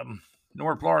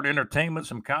North Florida Entertainment,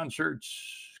 some concerts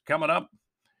coming up.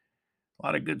 A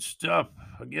lot of good stuff.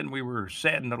 Again, we were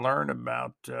saddened to learn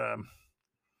about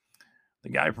The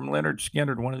guy from Leonard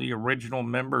Skinner, one of the original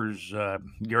members,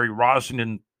 Gary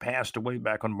Rossington, passed away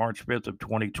back on March 5th of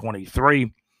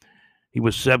 2023. He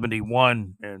was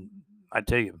 71, and I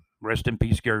tell you, rest in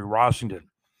peace, Gary Rossington.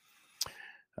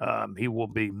 He will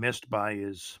be missed by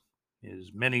his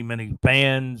many, many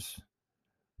fans,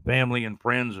 family, and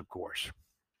friends, of course.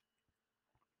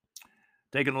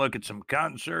 Taking a look at some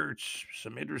concerts,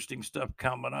 some interesting stuff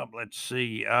coming up. Let's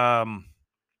see. Some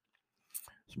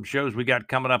shows we got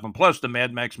coming up, and plus the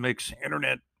Mad Max Mix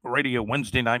Internet Radio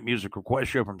Wednesday night music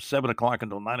request show from 7 o'clock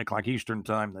until 9 o'clock Eastern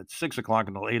Time. That's 6 o'clock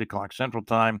until 8 o'clock Central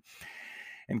Time,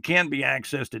 and can be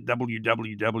accessed at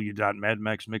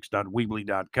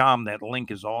www.madmaxmix.weebly.com. That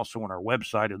link is also on our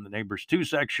website in the Neighbors 2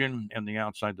 section and the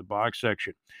Outside the Box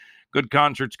section. Good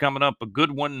concerts coming up. A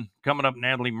good one coming up,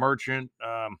 Natalie Merchant,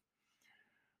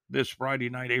 this Friday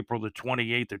night, April the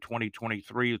 28th of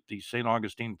 2023 at the St.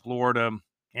 Augustine, Florida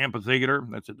Amphitheater.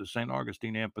 That's at the St.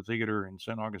 Augustine Amphitheater in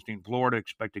St. Augustine, Florida.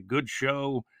 Expect a good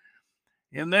show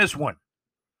in this one.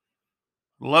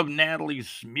 Love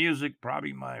Natalie's music.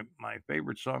 Probably my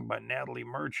favorite song by Natalie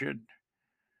Merchant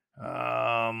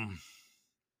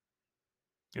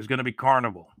is going to be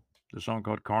Carnival. The song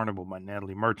called Carnival by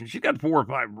Natalie Merchant. She's got 4 or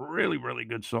 5 really, really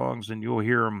good songs, and you'll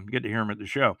get to hear them at the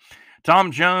show.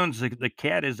 Tom Jones, the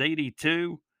cat, is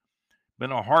 82.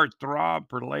 Been a heartthrob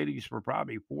for ladies for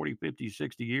probably 40, 50,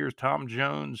 60 years. Tom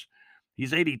Jones,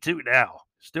 he's 82 now.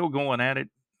 Still going at it.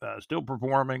 Still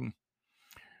performing.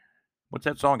 What's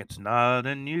that song? It's Not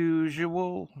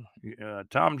Unusual.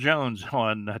 Tom Jones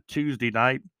on Tuesday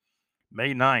night,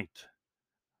 May 9th.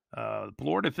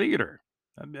 Florida Theater.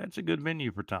 That's a good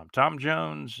venue for Tom. Tom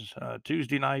Jones,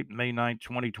 Tuesday night, May 9th,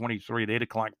 2023 at 8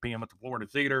 o'clock p.m. at the Florida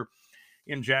Theater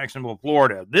in Jacksonville,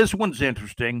 Florida. This one's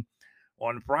interesting.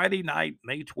 On Friday night,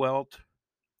 May 12th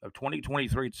of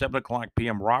 2023 at 7 o'clock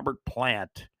p.m., Robert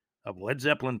Plant of Led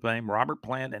Zeppelin fame, Robert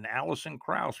Plant and Alison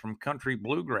Krauss from country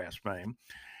bluegrass fame,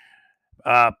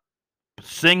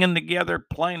 singing together,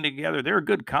 playing together. They're a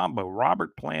good combo.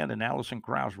 Robert Plant and Alison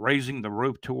Krauss Raising the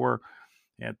Roof tour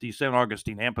at the St.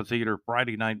 Augustine Amphitheater,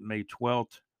 Friday night, May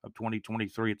 12th of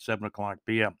 2023 at 7 o'clock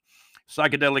p.m.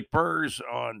 Psychedelic Furs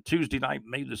on Tuesday night,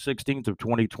 May the 16th of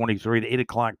 2023 at 8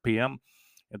 o'clock p.m.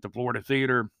 at the Florida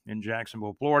Theater in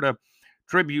Jacksonville, Florida.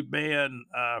 Tribute band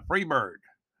Freebird.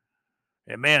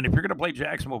 And man, if you're going to play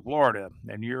Jacksonville, Florida,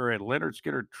 and you're a Leonard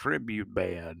Skinner tribute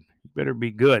band, you better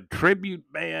be good.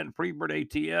 Tribute band Freebird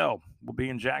ATL will be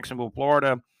in Jacksonville,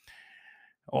 Florida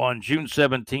on June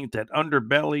 17th at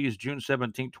Underbellies, June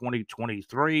 17th,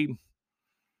 2023.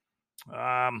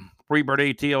 Freebird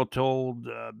ATL told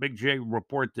Big J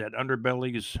Report that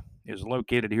Underbellies is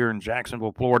located here in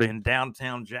Jacksonville, Florida, in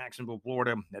downtown Jacksonville,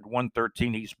 Florida at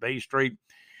 113 East Bay Street.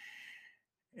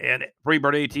 And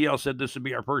Freebird ATL said this would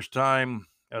be our first time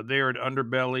there at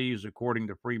Underbellies, according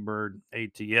to Freebird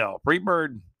ATL.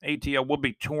 Freebird ATL will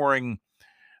be touring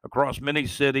across many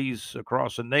cities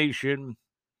across the nation.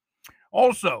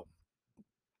 Also,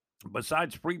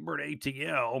 besides Freebird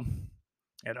ATL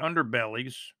at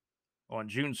Underbellies on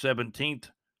June 17th,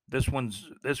 this one's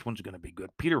going to be good.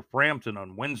 Peter Frampton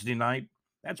on Wednesday night.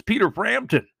 That's Peter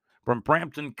Frampton from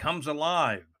Frampton Comes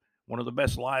Alive, one of the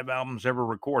best live albums ever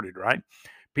recorded, right?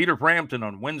 Peter Frampton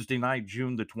on Wednesday night,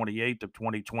 June the 28th of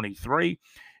 2023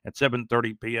 at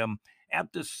 7:30 p.m.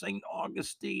 at the St.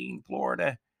 Augustine,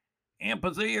 Florida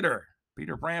Amphitheater.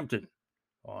 Peter Frampton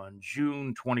on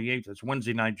June 28th. That's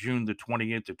Wednesday night, June the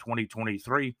 28th of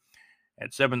 2023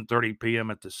 at 7:30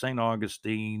 p.m. at the St.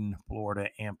 Augustine, Florida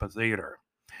Amphitheater.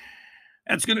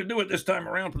 That's going to do it this time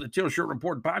around for the Teal Shirt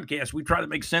Report podcast. We try to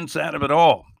make sense out of it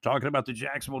all, talking about the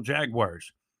Jacksonville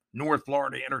Jaguars, North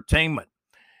Florida entertainment,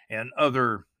 and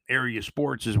other area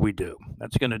sports as we do.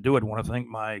 That's going to do it. I want to thank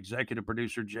my executive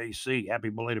producer, JC. Happy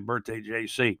belated birthday,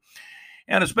 JC.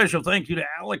 And a special thank you to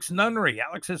Alex Nunnery.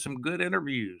 Alex has some good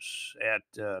interviews at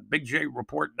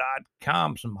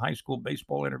bigjreport.com, some high school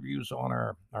baseball interviews on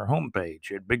our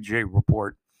homepage at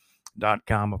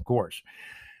bigjreport.com, of course.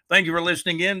 Thank you for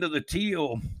listening in to the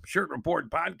Teal Shirt Report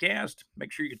podcast.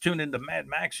 Make sure you tune into Mad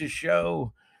Max's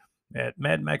show at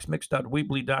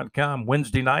madmaxmix.weebly.com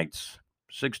Wednesday nights,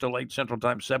 6 to 8 Central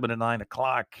Time, 7 to 9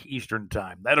 o'clock Eastern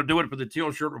Time. That'll do it for the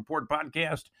Teal Shirt Report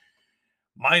podcast.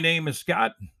 My name is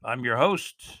Scott. I'm your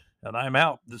host, and I'm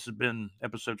out. This has been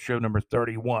episode show number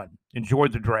 31.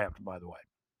 Enjoyed the draft, by the way.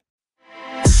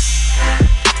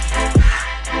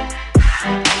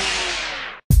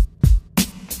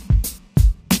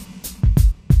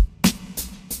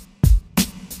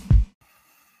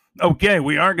 Okay,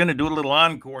 we are going to do a little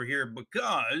encore here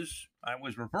because I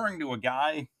was referring to a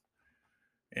guy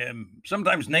And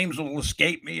sometimes names will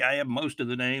escape me. I have most of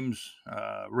the names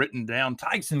written down.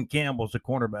 Tyson Campbell's the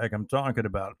cornerback I'm talking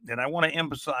about. And I want to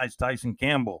emphasize Tyson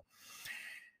Campbell.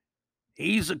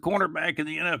 He's a cornerback in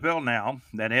the NFL now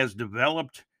that has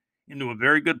developed into a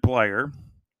very good player,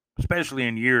 especially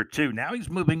in year 2. Now he's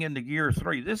moving into year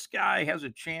 3. This guy has a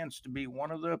chance to be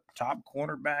one of the top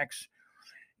cornerbacks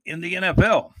in the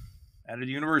NFL out of the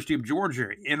University of Georgia,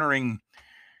 entering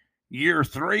year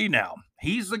 3 now.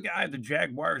 He's the guy the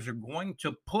Jaguars are going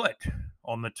to put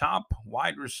on the top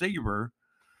wide receiver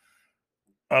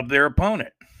of their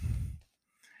opponent.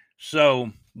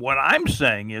 So what I'm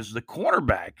saying is the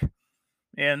cornerback,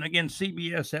 and again,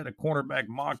 CBS had a cornerback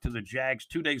mock to the Jags.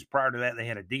 2 days prior to that, they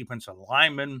had a defensive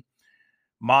lineman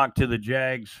mock to the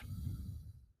Jags.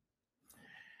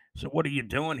 So what are you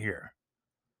doing here?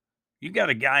 You got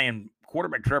a guy in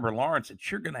quarterback Trevor Lawrence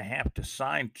that you're going to have to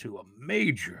sign to a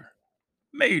major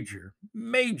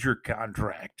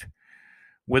contract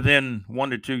within 1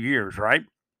 to 2 years, right?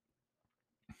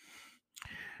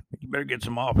 You better get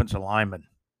some offensive linemen.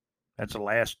 That's the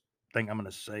last thing I'm going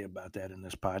to say about that in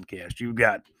this podcast. You've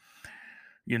got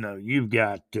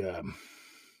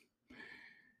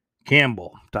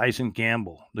Campbell, Tyson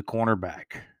Campbell, the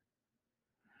cornerback.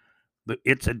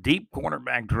 It's a deep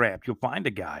cornerback draft. You'll find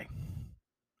a guy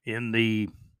in the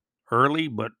early,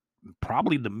 but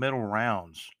probably the middle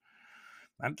rounds.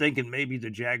 I'm thinking maybe the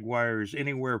Jaguars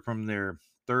anywhere from their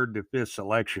 3rd to 5th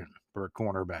selection for a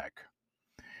cornerback.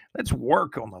 Let's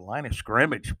work on the line of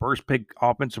scrimmage. First pick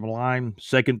offensive line,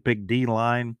 second pick D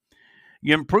line.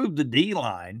 You improve the D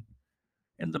line,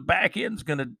 and the back end's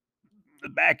gonna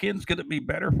be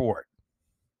better for it.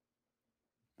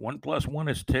 1 + 1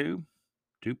 is 2,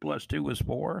 2 + 2 is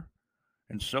 4,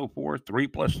 and so forth. 3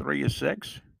 + 3 is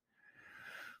 6.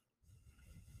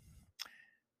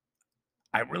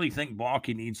 I really think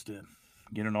Balky needs to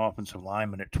get an offensive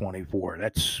lineman at 24.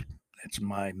 That's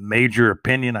my major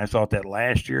opinion. I thought that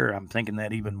last year. I'm thinking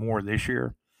that even more this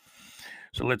year.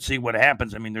 So let's see what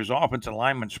happens. I mean, there's offensive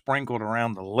linemen sprinkled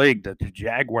around the league that the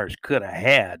Jaguars could have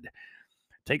had.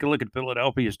 Take a look at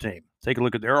Philadelphia's team. Take a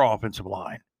look at their offensive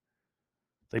line.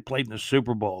 They played in the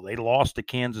Super Bowl. They lost to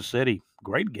Kansas City.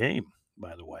 Great game,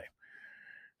 by the way.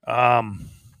 I'd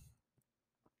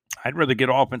rather get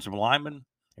offensive linemen,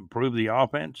 improve the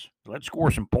offense. Let's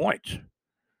score some points.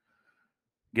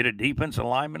 Get a defensive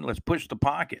lineman. Let's push the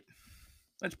pocket.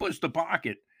 And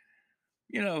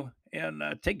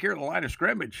take care of the line of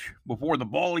scrimmage before the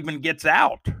ball even gets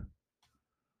out.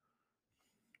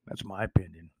 That's my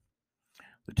opinion.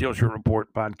 The Teal Shirt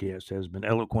Report podcast has been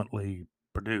eloquently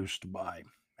produced by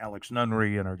Alex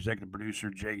Nunnery and our executive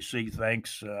producer, JC.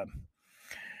 Thanks to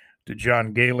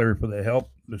John Gaylor for the help,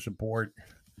 the support.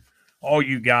 All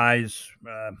you guys,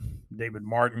 David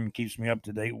Martin keeps me up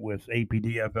to date with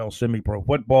APDFL semi-pro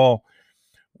football.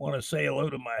 Want to say hello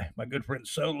to my good friend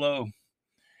Solo.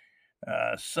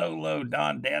 Solo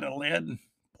Don Data Led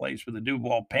plays for the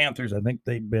Duval Panthers. I think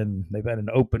they've had an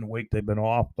open week. They've been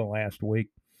off the last week.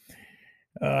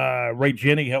 Ray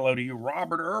Jenny, hello to you.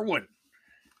 Robert Irwin,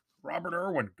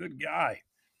 good guy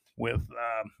with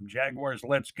Jaguars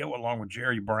Let's Go along with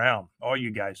Jerry Brown. All you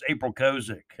guys. April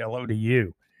Kozik, hello to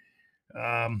you.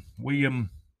 William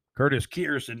Curtis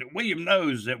Kearson. William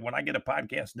knows that when I get a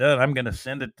podcast done, I'm going to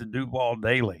send it to Duval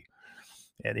Daily,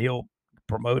 and he'll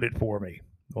promote it for me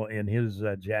in his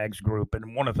Jags group. And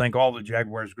I want to thank all the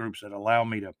Jaguars groups that allow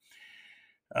me to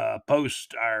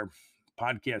post our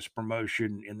podcast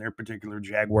promotion in their particular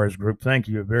Jaguars group. Thank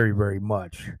you very, very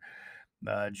much.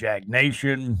 Jag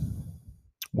Nation,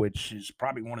 which is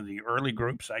probably one of the early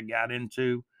groups I got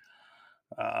into.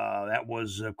 That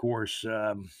was, of course,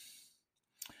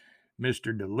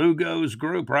 Mr. DeLugo's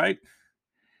group, right?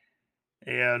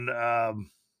 And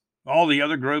all the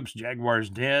other groups,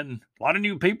 Jaguars Den. A lot of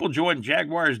new people join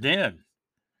Jaguars Den.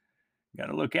 Got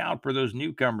to look out for those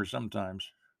newcomers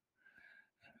sometimes.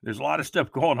 There's a lot of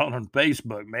stuff going on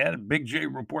Facebook, man.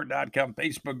 BigJReport.com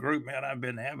Facebook group, man. I've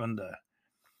been having to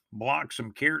block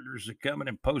some characters that come in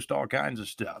and post all kinds of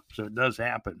stuff. So it does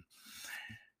happen.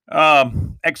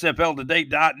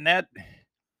 XFLtoday.net.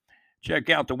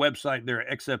 Check out the website there,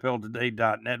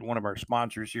 xfltoday.net, one of our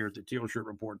sponsors here at the Teal Shirt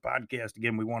Report podcast.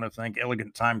 Again, we want to thank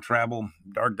Elegant Time Travel,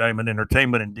 Dark Diamond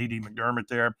Entertainment, and D.D. McDermott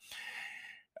there.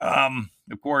 Of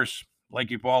course,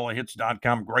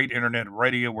 LakeyFallahits.com, great internet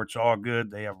radio where it's all good.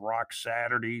 They have Rock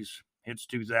Saturdays, Hits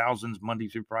 2000s, Monday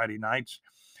through Friday nights,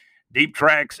 deep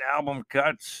tracks, album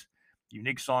cuts,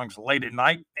 unique songs late at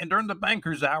night, and during the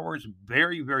banker's hours,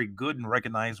 very, very good and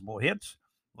recognizable hits.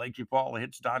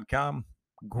 LakeyFallahits.com.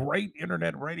 Great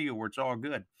internet radio where it's all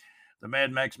good. The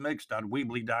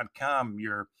MadMaxMix.weebly.com,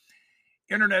 your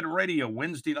Internet radio,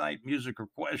 Wednesday night music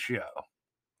request show.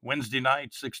 Wednesday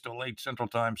night, 6 to 8 Central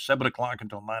Time, 7 o'clock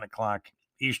until 9 o'clock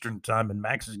Eastern Time. And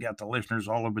Max has got the listeners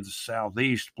all over the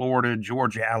Southeast, Florida,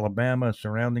 Georgia, Alabama,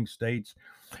 surrounding states,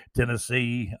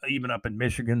 Tennessee, even up in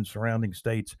Michigan, surrounding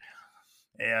states.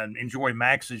 And enjoy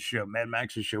Max's show, Mad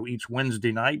Max's show, each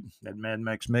Wednesday night at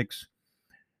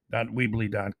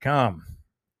madmaxmix.weebly.com.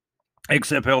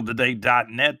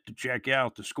 XFLtoday.net to check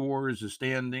out the scores, the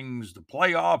standings. The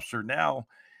playoffs are now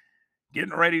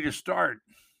getting ready to start.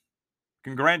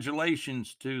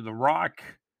 Congratulations to The Rock,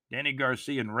 Danny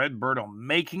Garcia, and Redbird on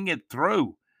making it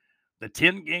through the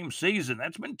 10-game season.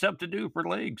 That's been tough to do for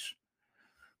leagues.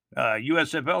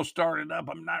 USFL started up.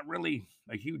 I'm not really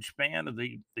a huge fan of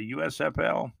the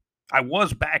USFL. I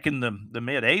was back in the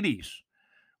mid-'80s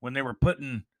when they were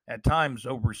putting, at times,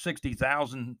 over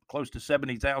 60,000, close to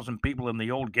 70,000 people in the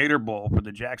old Gator Bowl for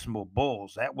the Jacksonville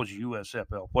Bulls. That was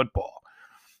USFL football.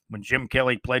 When Jim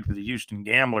Kelly played for the Houston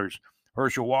Gamblers,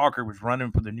 Herschel Walker was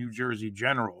running for the New Jersey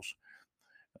Generals.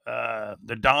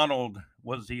 The Donald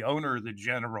was the owner of the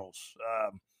Generals.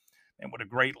 And what a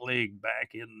great league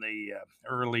back in the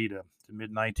early to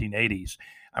mid-1980s.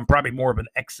 I'm probably more of an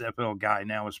XFL guy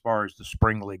now as far as the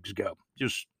spring leagues go.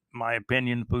 Just my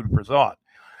opinion, food for thought.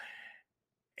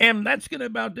 And that's going to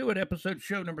about do it. Episode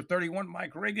show number 31.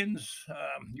 Mike Riggins,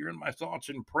 you're in my thoughts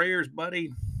and prayers,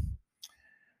 buddy.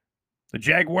 The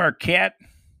Jaguar cat,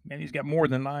 man, he's got more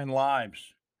than 9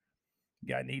 lives.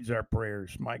 Guy needs our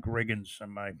prayers. Mike Riggins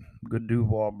and my good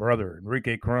Duval brother,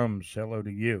 Enrique Crumbs, hello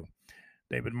to you.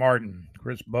 David Martin,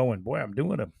 Chris Bowen. Boy, I'm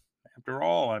doing a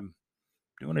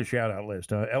shout-out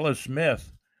list. Ellis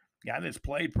Smith, guy that's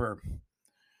played for,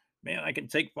 man, I can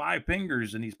take 5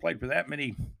 fingers, and he's played for that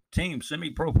many teams.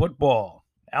 Semi-pro football,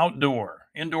 outdoor,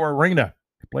 indoor arena.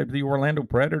 He played for the Orlando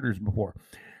Predators before.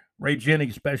 Ray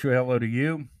Jennings, special hello to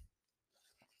you.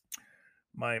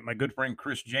 My good friend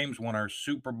Chris James won our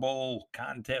Super Bowl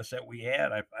contest that we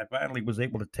had. I finally was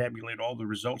able to tabulate all the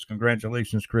results.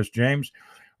 Congratulations, Chris James.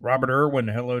 Robert Irwin,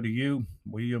 hello to you.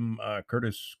 William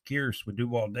Curtis Kearse with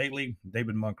Duval Daily.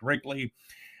 David Monk Rickley.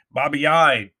 Bobby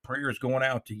Ide, prayers going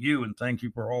out to you, and thank you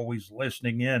for always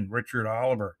listening in. Richard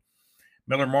Oliver.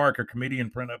 Miller Mark, a comedian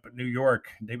friend up in New York.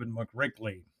 David Monk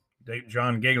Rickley.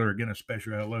 John Gaylor, again, a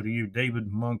special hello to you.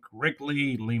 David Monk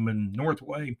Rickley. Lehman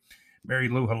Northway. Mary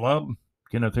Lou Halub.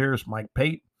 Kenneth Harris, Mike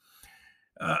Pate.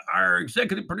 Our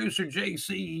executive producer,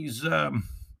 JC's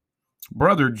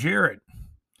brother, Jared.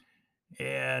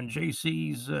 And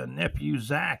JC's nephew,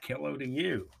 Zach. Hello to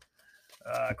you.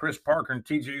 Chris Parker and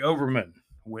TJ Overman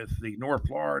with the North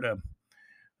Florida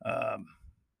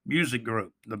music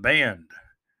group, the band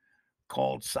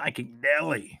called Psychic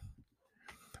Deli.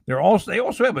 They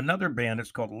also have another band.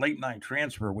 It's called Late Night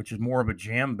Transfer, which is more of a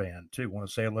jam band, too. Want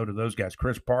to say hello to those guys.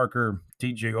 Chris Parker,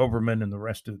 TJ Overman, and the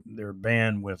rest of their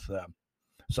band with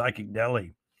Psychic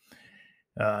Deli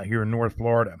here in North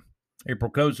Florida.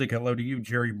 April Kozik, hello to you.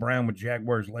 Jerry Brown with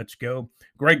Jaguars, let's go.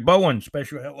 Greg Bowen,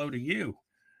 special hello to you.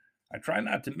 I try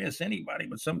not to miss anybody,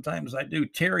 but sometimes I do.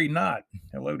 Terry Knott,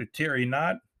 hello to Terry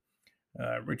Knott.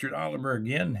 Richard Oliver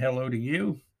again, hello to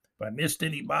you. If I missed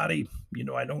anybody,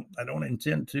 I don't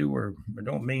intend to or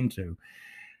don't mean to.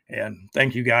 And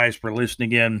thank you guys for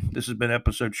listening in. This has been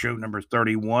episode show number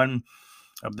 31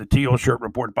 of the TEAL Shirt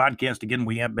Report podcast. Again,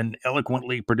 we have been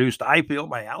eloquently produced, I feel,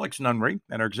 by Alex Nunry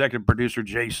and our executive producer,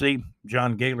 JC.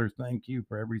 John Gaylor, thank you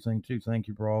for everything, too. Thank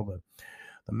you for all the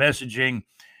messaging.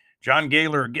 John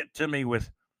Gaylor, get to me with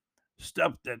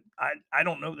stuff that I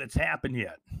don't know that's happened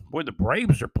yet. Boy, the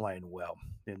Braves are playing well.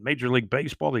 In Major League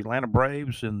Baseball, the Atlanta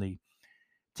Braves and the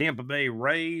Tampa Bay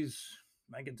Rays.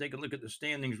 I can take a look at the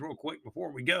standings real quick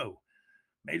before we go.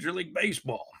 Major League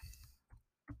Baseball.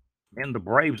 And the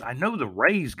Braves, I know the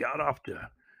Rays got off to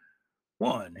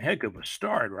one heck of a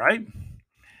start, right?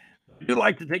 I do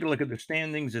like to take a look at the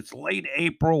standings. It's late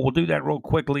April. We'll do that real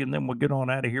quickly, and then we'll get on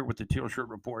out of here with the Teal Shirt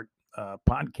Report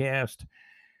podcast.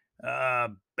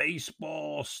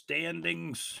 Baseball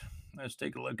standings. Let's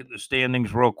take a look at the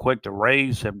standings real quick. The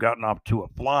Rays have gotten off to a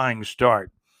flying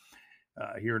start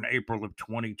here in April of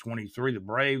 2023. The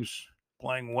Braves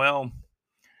playing well.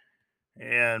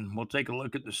 And we'll take a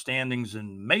look at the standings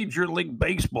in Major League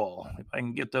Baseball. If I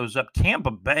can get those up.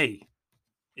 Tampa Bay.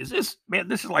 This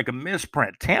is like a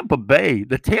misprint.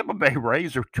 The Tampa Bay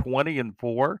Rays are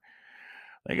 20-4.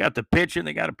 They got the pitching.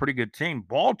 They got a pretty good team.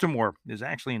 Baltimore is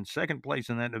actually in second place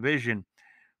in that division,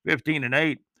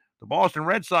 15-8. The Boston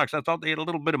Red Sox, I thought they had a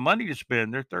little bit of money to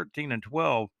spend. They're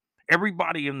 13-12.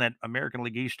 Everybody in that American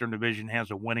League Eastern division has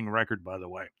a winning record, by the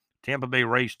way. Tampa Bay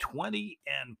Rays 20-4.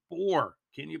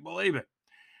 Can you believe it?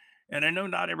 And I know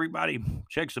not everybody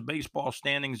checks the baseball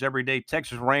standings every day.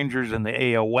 Texas Rangers in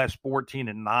the AL West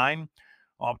 14-9,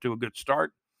 off to a good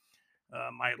start.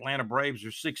 My Atlanta Braves are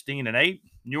 16-8.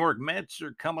 New York Mets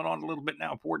are coming on a little bit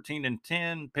now,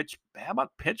 14-10. How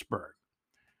about Pittsburgh?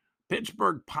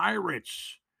 Pittsburgh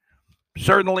Pirates,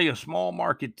 certainly a small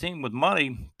market team with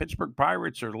money. Pittsburgh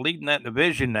Pirates are leading that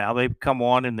division now. They've come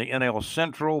on in the NL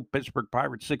Central. Pittsburgh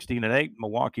Pirates 16-8.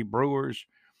 Milwaukee Brewers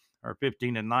are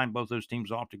 15-9. Both those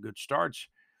teams off to good starts.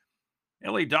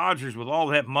 LA Dodgers, with all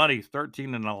that money,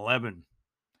 13-11.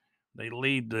 They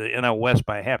lead the NL West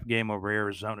by a half game over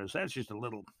Arizona. So that's just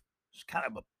it's kind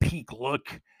of a peek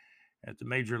look at the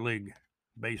Major League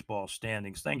Baseball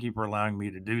standings. Thank you for allowing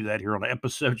me to do that here on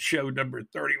episode show number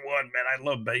 31. Man, I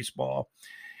love baseball.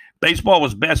 Baseball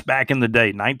was best back in the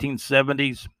day,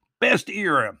 1970s. Best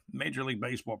era, Major League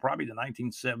Baseball, probably the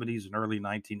 1970s and early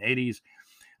 1980s.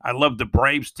 I loved the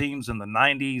Braves teams in the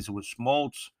 90s with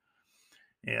Smoltz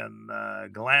and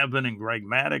Glavine and Greg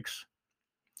Maddux.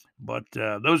 But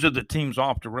those are the teams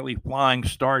off to really flying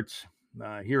starts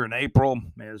here in April,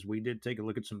 as we did take a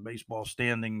look at some baseball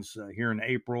standings here in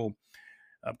April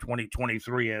of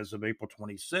 2023 as of April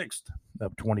 26th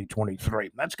of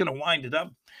 2023. That's going to wind it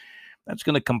up. That's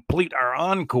going to complete our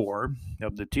encore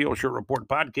of the Teal Shirt Report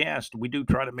podcast. We do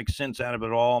try to make sense out of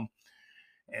it all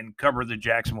and cover the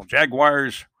Jacksonville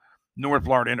Jaguars, North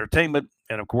Florida entertainment,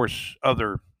 and, of course,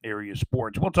 other area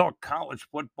sports. We'll talk college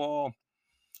football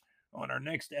on our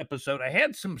next episode. I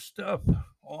had some stuff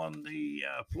on the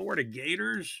Florida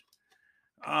Gators.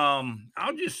 I'll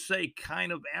just say,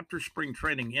 kind of after spring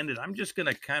training ended, I'm just going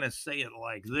to kind of say it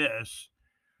like this.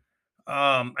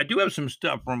 I do have some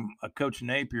stuff from Coach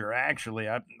Napier. Actually,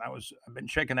 I've been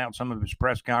checking out some of his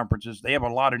press conferences. They have a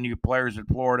lot of new players at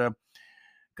Florida.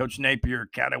 Coach Napier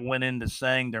kind of went into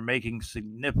saying they're making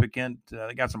significant.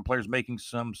 They got some players making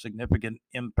some significant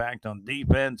impact on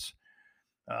defense.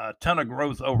 A ton of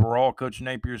growth overall, Coach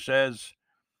Napier says.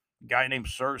 A guy named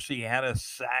Cersei had a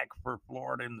sack for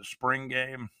Florida in the spring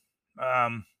game.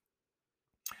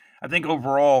 I think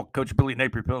overall, Coach Billy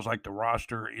Napier feels like the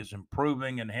roster is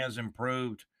improving and has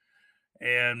improved.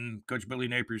 And Coach Billy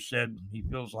Napier said he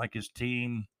feels like his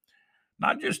team,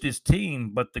 not just his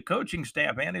team, but the coaching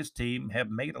staff and his team have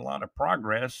made a lot of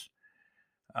progress.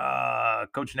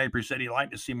 Coach Napier said he'd like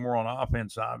to see more on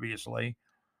offense, obviously.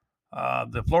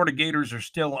 The Florida Gators are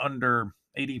still under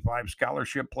 85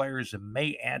 scholarship players and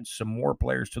may add some more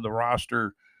players to the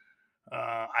roster,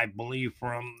 I believe,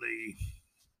 from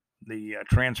the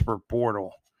transfer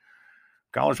portal.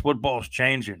 College football is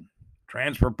changing.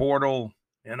 Transfer portal,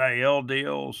 NIL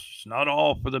deals, it's not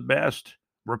all for the best.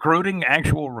 Recruiting,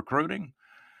 actual recruiting.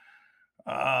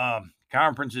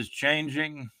 Conference is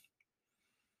changing.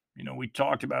 You know, we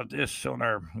talked about this on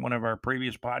one of our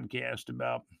previous podcasts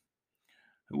about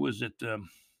who was it?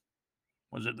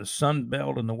 Was it the Sun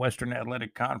Belt and the Western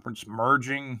Athletic Conference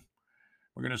merging?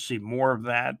 We're going to see more of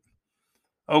that.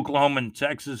 Oklahoma and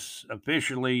Texas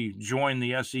officially joined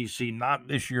the SEC, not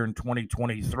this year in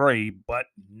 2023, but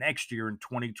next year in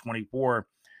 2024.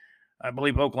 I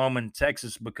believe Oklahoma and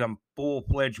Texas become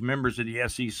full-fledged members of the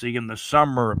SEC in the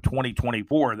summer of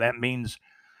 2024. That means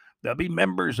they'll be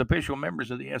official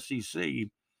members of the SEC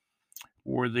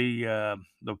for the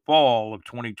fall of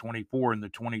 2024 and the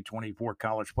 2024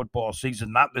 college football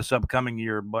season, not this upcoming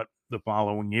year, but the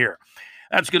following year.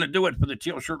 That's going to do it for the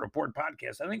Teal Shirt Report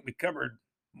podcast. I think we covered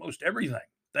most everything.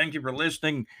 Thank you for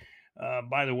listening.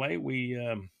 By the way, we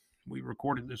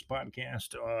recorded this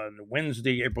podcast on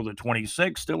Wednesday, April the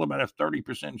 26th. Still about a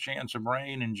 30% chance of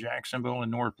rain in Jacksonville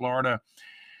and North Florida.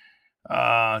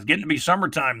 It's getting to be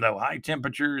summertime, though. High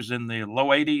temperatures in the low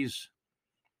 80s.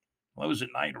 Lows at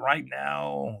night right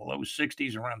now, low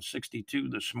 60s, around 62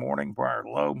 this morning for our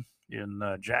low in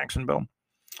Jacksonville.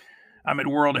 I'm at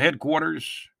world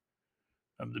headquarters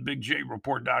of the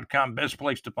BigJReport.com. Best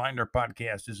place to find our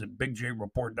podcast is at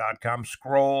BigJReport.com.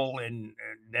 Scroll and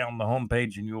down the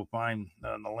homepage, and you'll find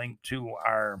the link to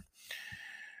our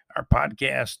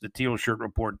podcast, the Teal Shirt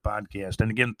Report podcast.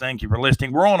 And again, thank you for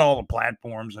listening. We're on all the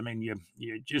platforms. I mean,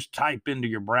 you just type into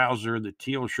your browser the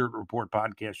Teal Shirt Report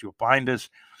podcast. You'll find us.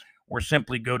 Or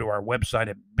simply go to our website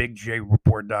at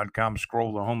BigJReport.com,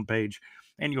 scroll the homepage,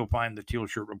 and you'll find the Teal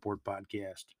Shirt Report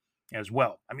podcast as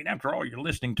well. I mean, after all, you're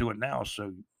listening to it now,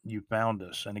 so you found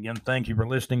us. And again, thank you for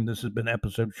listening. This has been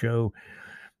episode show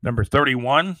number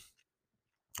 31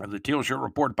 of the Teal Shirt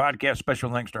Report podcast. Special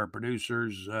thanks to our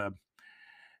producers,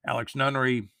 Alex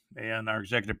Nunnery, and our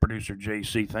executive producer,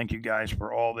 JC. Thank you guys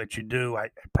for all that you do. I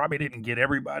probably didn't get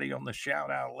everybody on the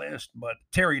shout-out list, but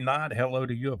Terry Nod, hello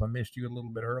to you if I missed you a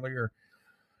little bit earlier.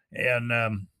 And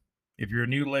if you're a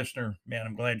new listener, man,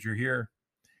 I'm glad you're here.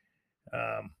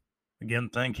 Again,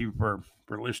 thank you for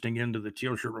listening into the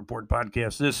Teal Shirt Report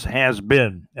podcast. This has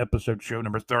been episode show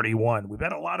number 31. We've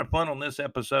had a lot of fun on this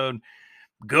episode.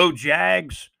 Go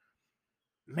Jags.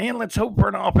 Man, let's hope for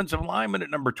an offensive lineman at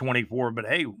number 24, but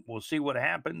hey, we'll see what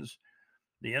happens.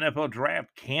 The NFL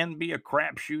draft can be a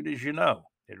crapshoot, as you know.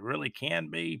 It really can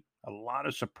be. A lot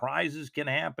of surprises can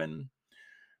happen.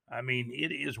 I mean,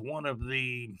 it is one of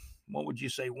the, what would you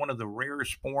say, one of the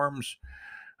rarest forms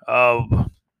of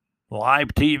live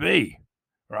TV,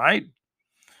 right?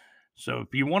 So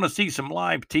if you want to see some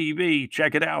live TV,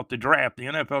 check it out. The draft, the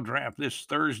NFL draft, this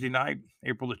Thursday night,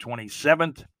 April the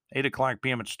 27th, 8 o'clock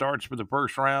p.m. It starts for the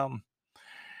first round.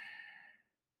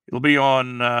 It'll be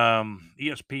on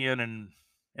ESPN and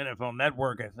NFL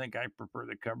Network. I think I prefer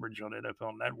the coverage on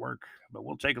NFL Network, but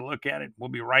we'll take a look at it. We'll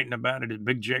be writing about it at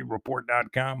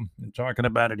bigjreport.com and talking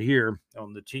about it here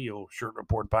on the Teal Shirt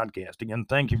Report podcast. Again,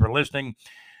 thank you for listening.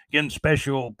 Again,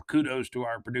 special kudos to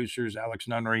our producers, Alex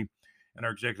Nunnery, and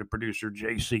our executive producer,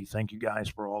 JC. Thank you guys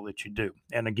for all that you do.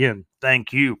 And again,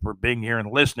 thank you for being here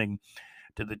and listening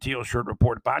to the Teal Shirt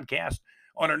Report podcast.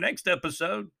 On our next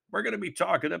episode, we're going to be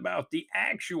talking about the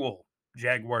actual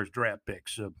Jaguars draft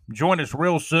picks. So join us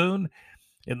real soon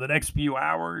in the next few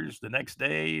hours, the next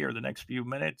day, or the next few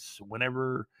minutes.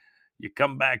 Whenever you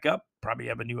come back up, probably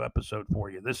have a new episode for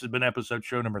you. This has been episode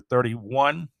show number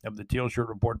 31 of the Teal Shirt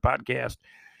Report podcast.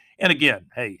 And again,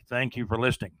 hey, thank you for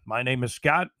listening. My name is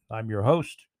Scott. I'm your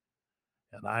host,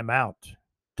 and I'm out.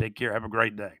 Take care. Have a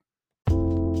great day.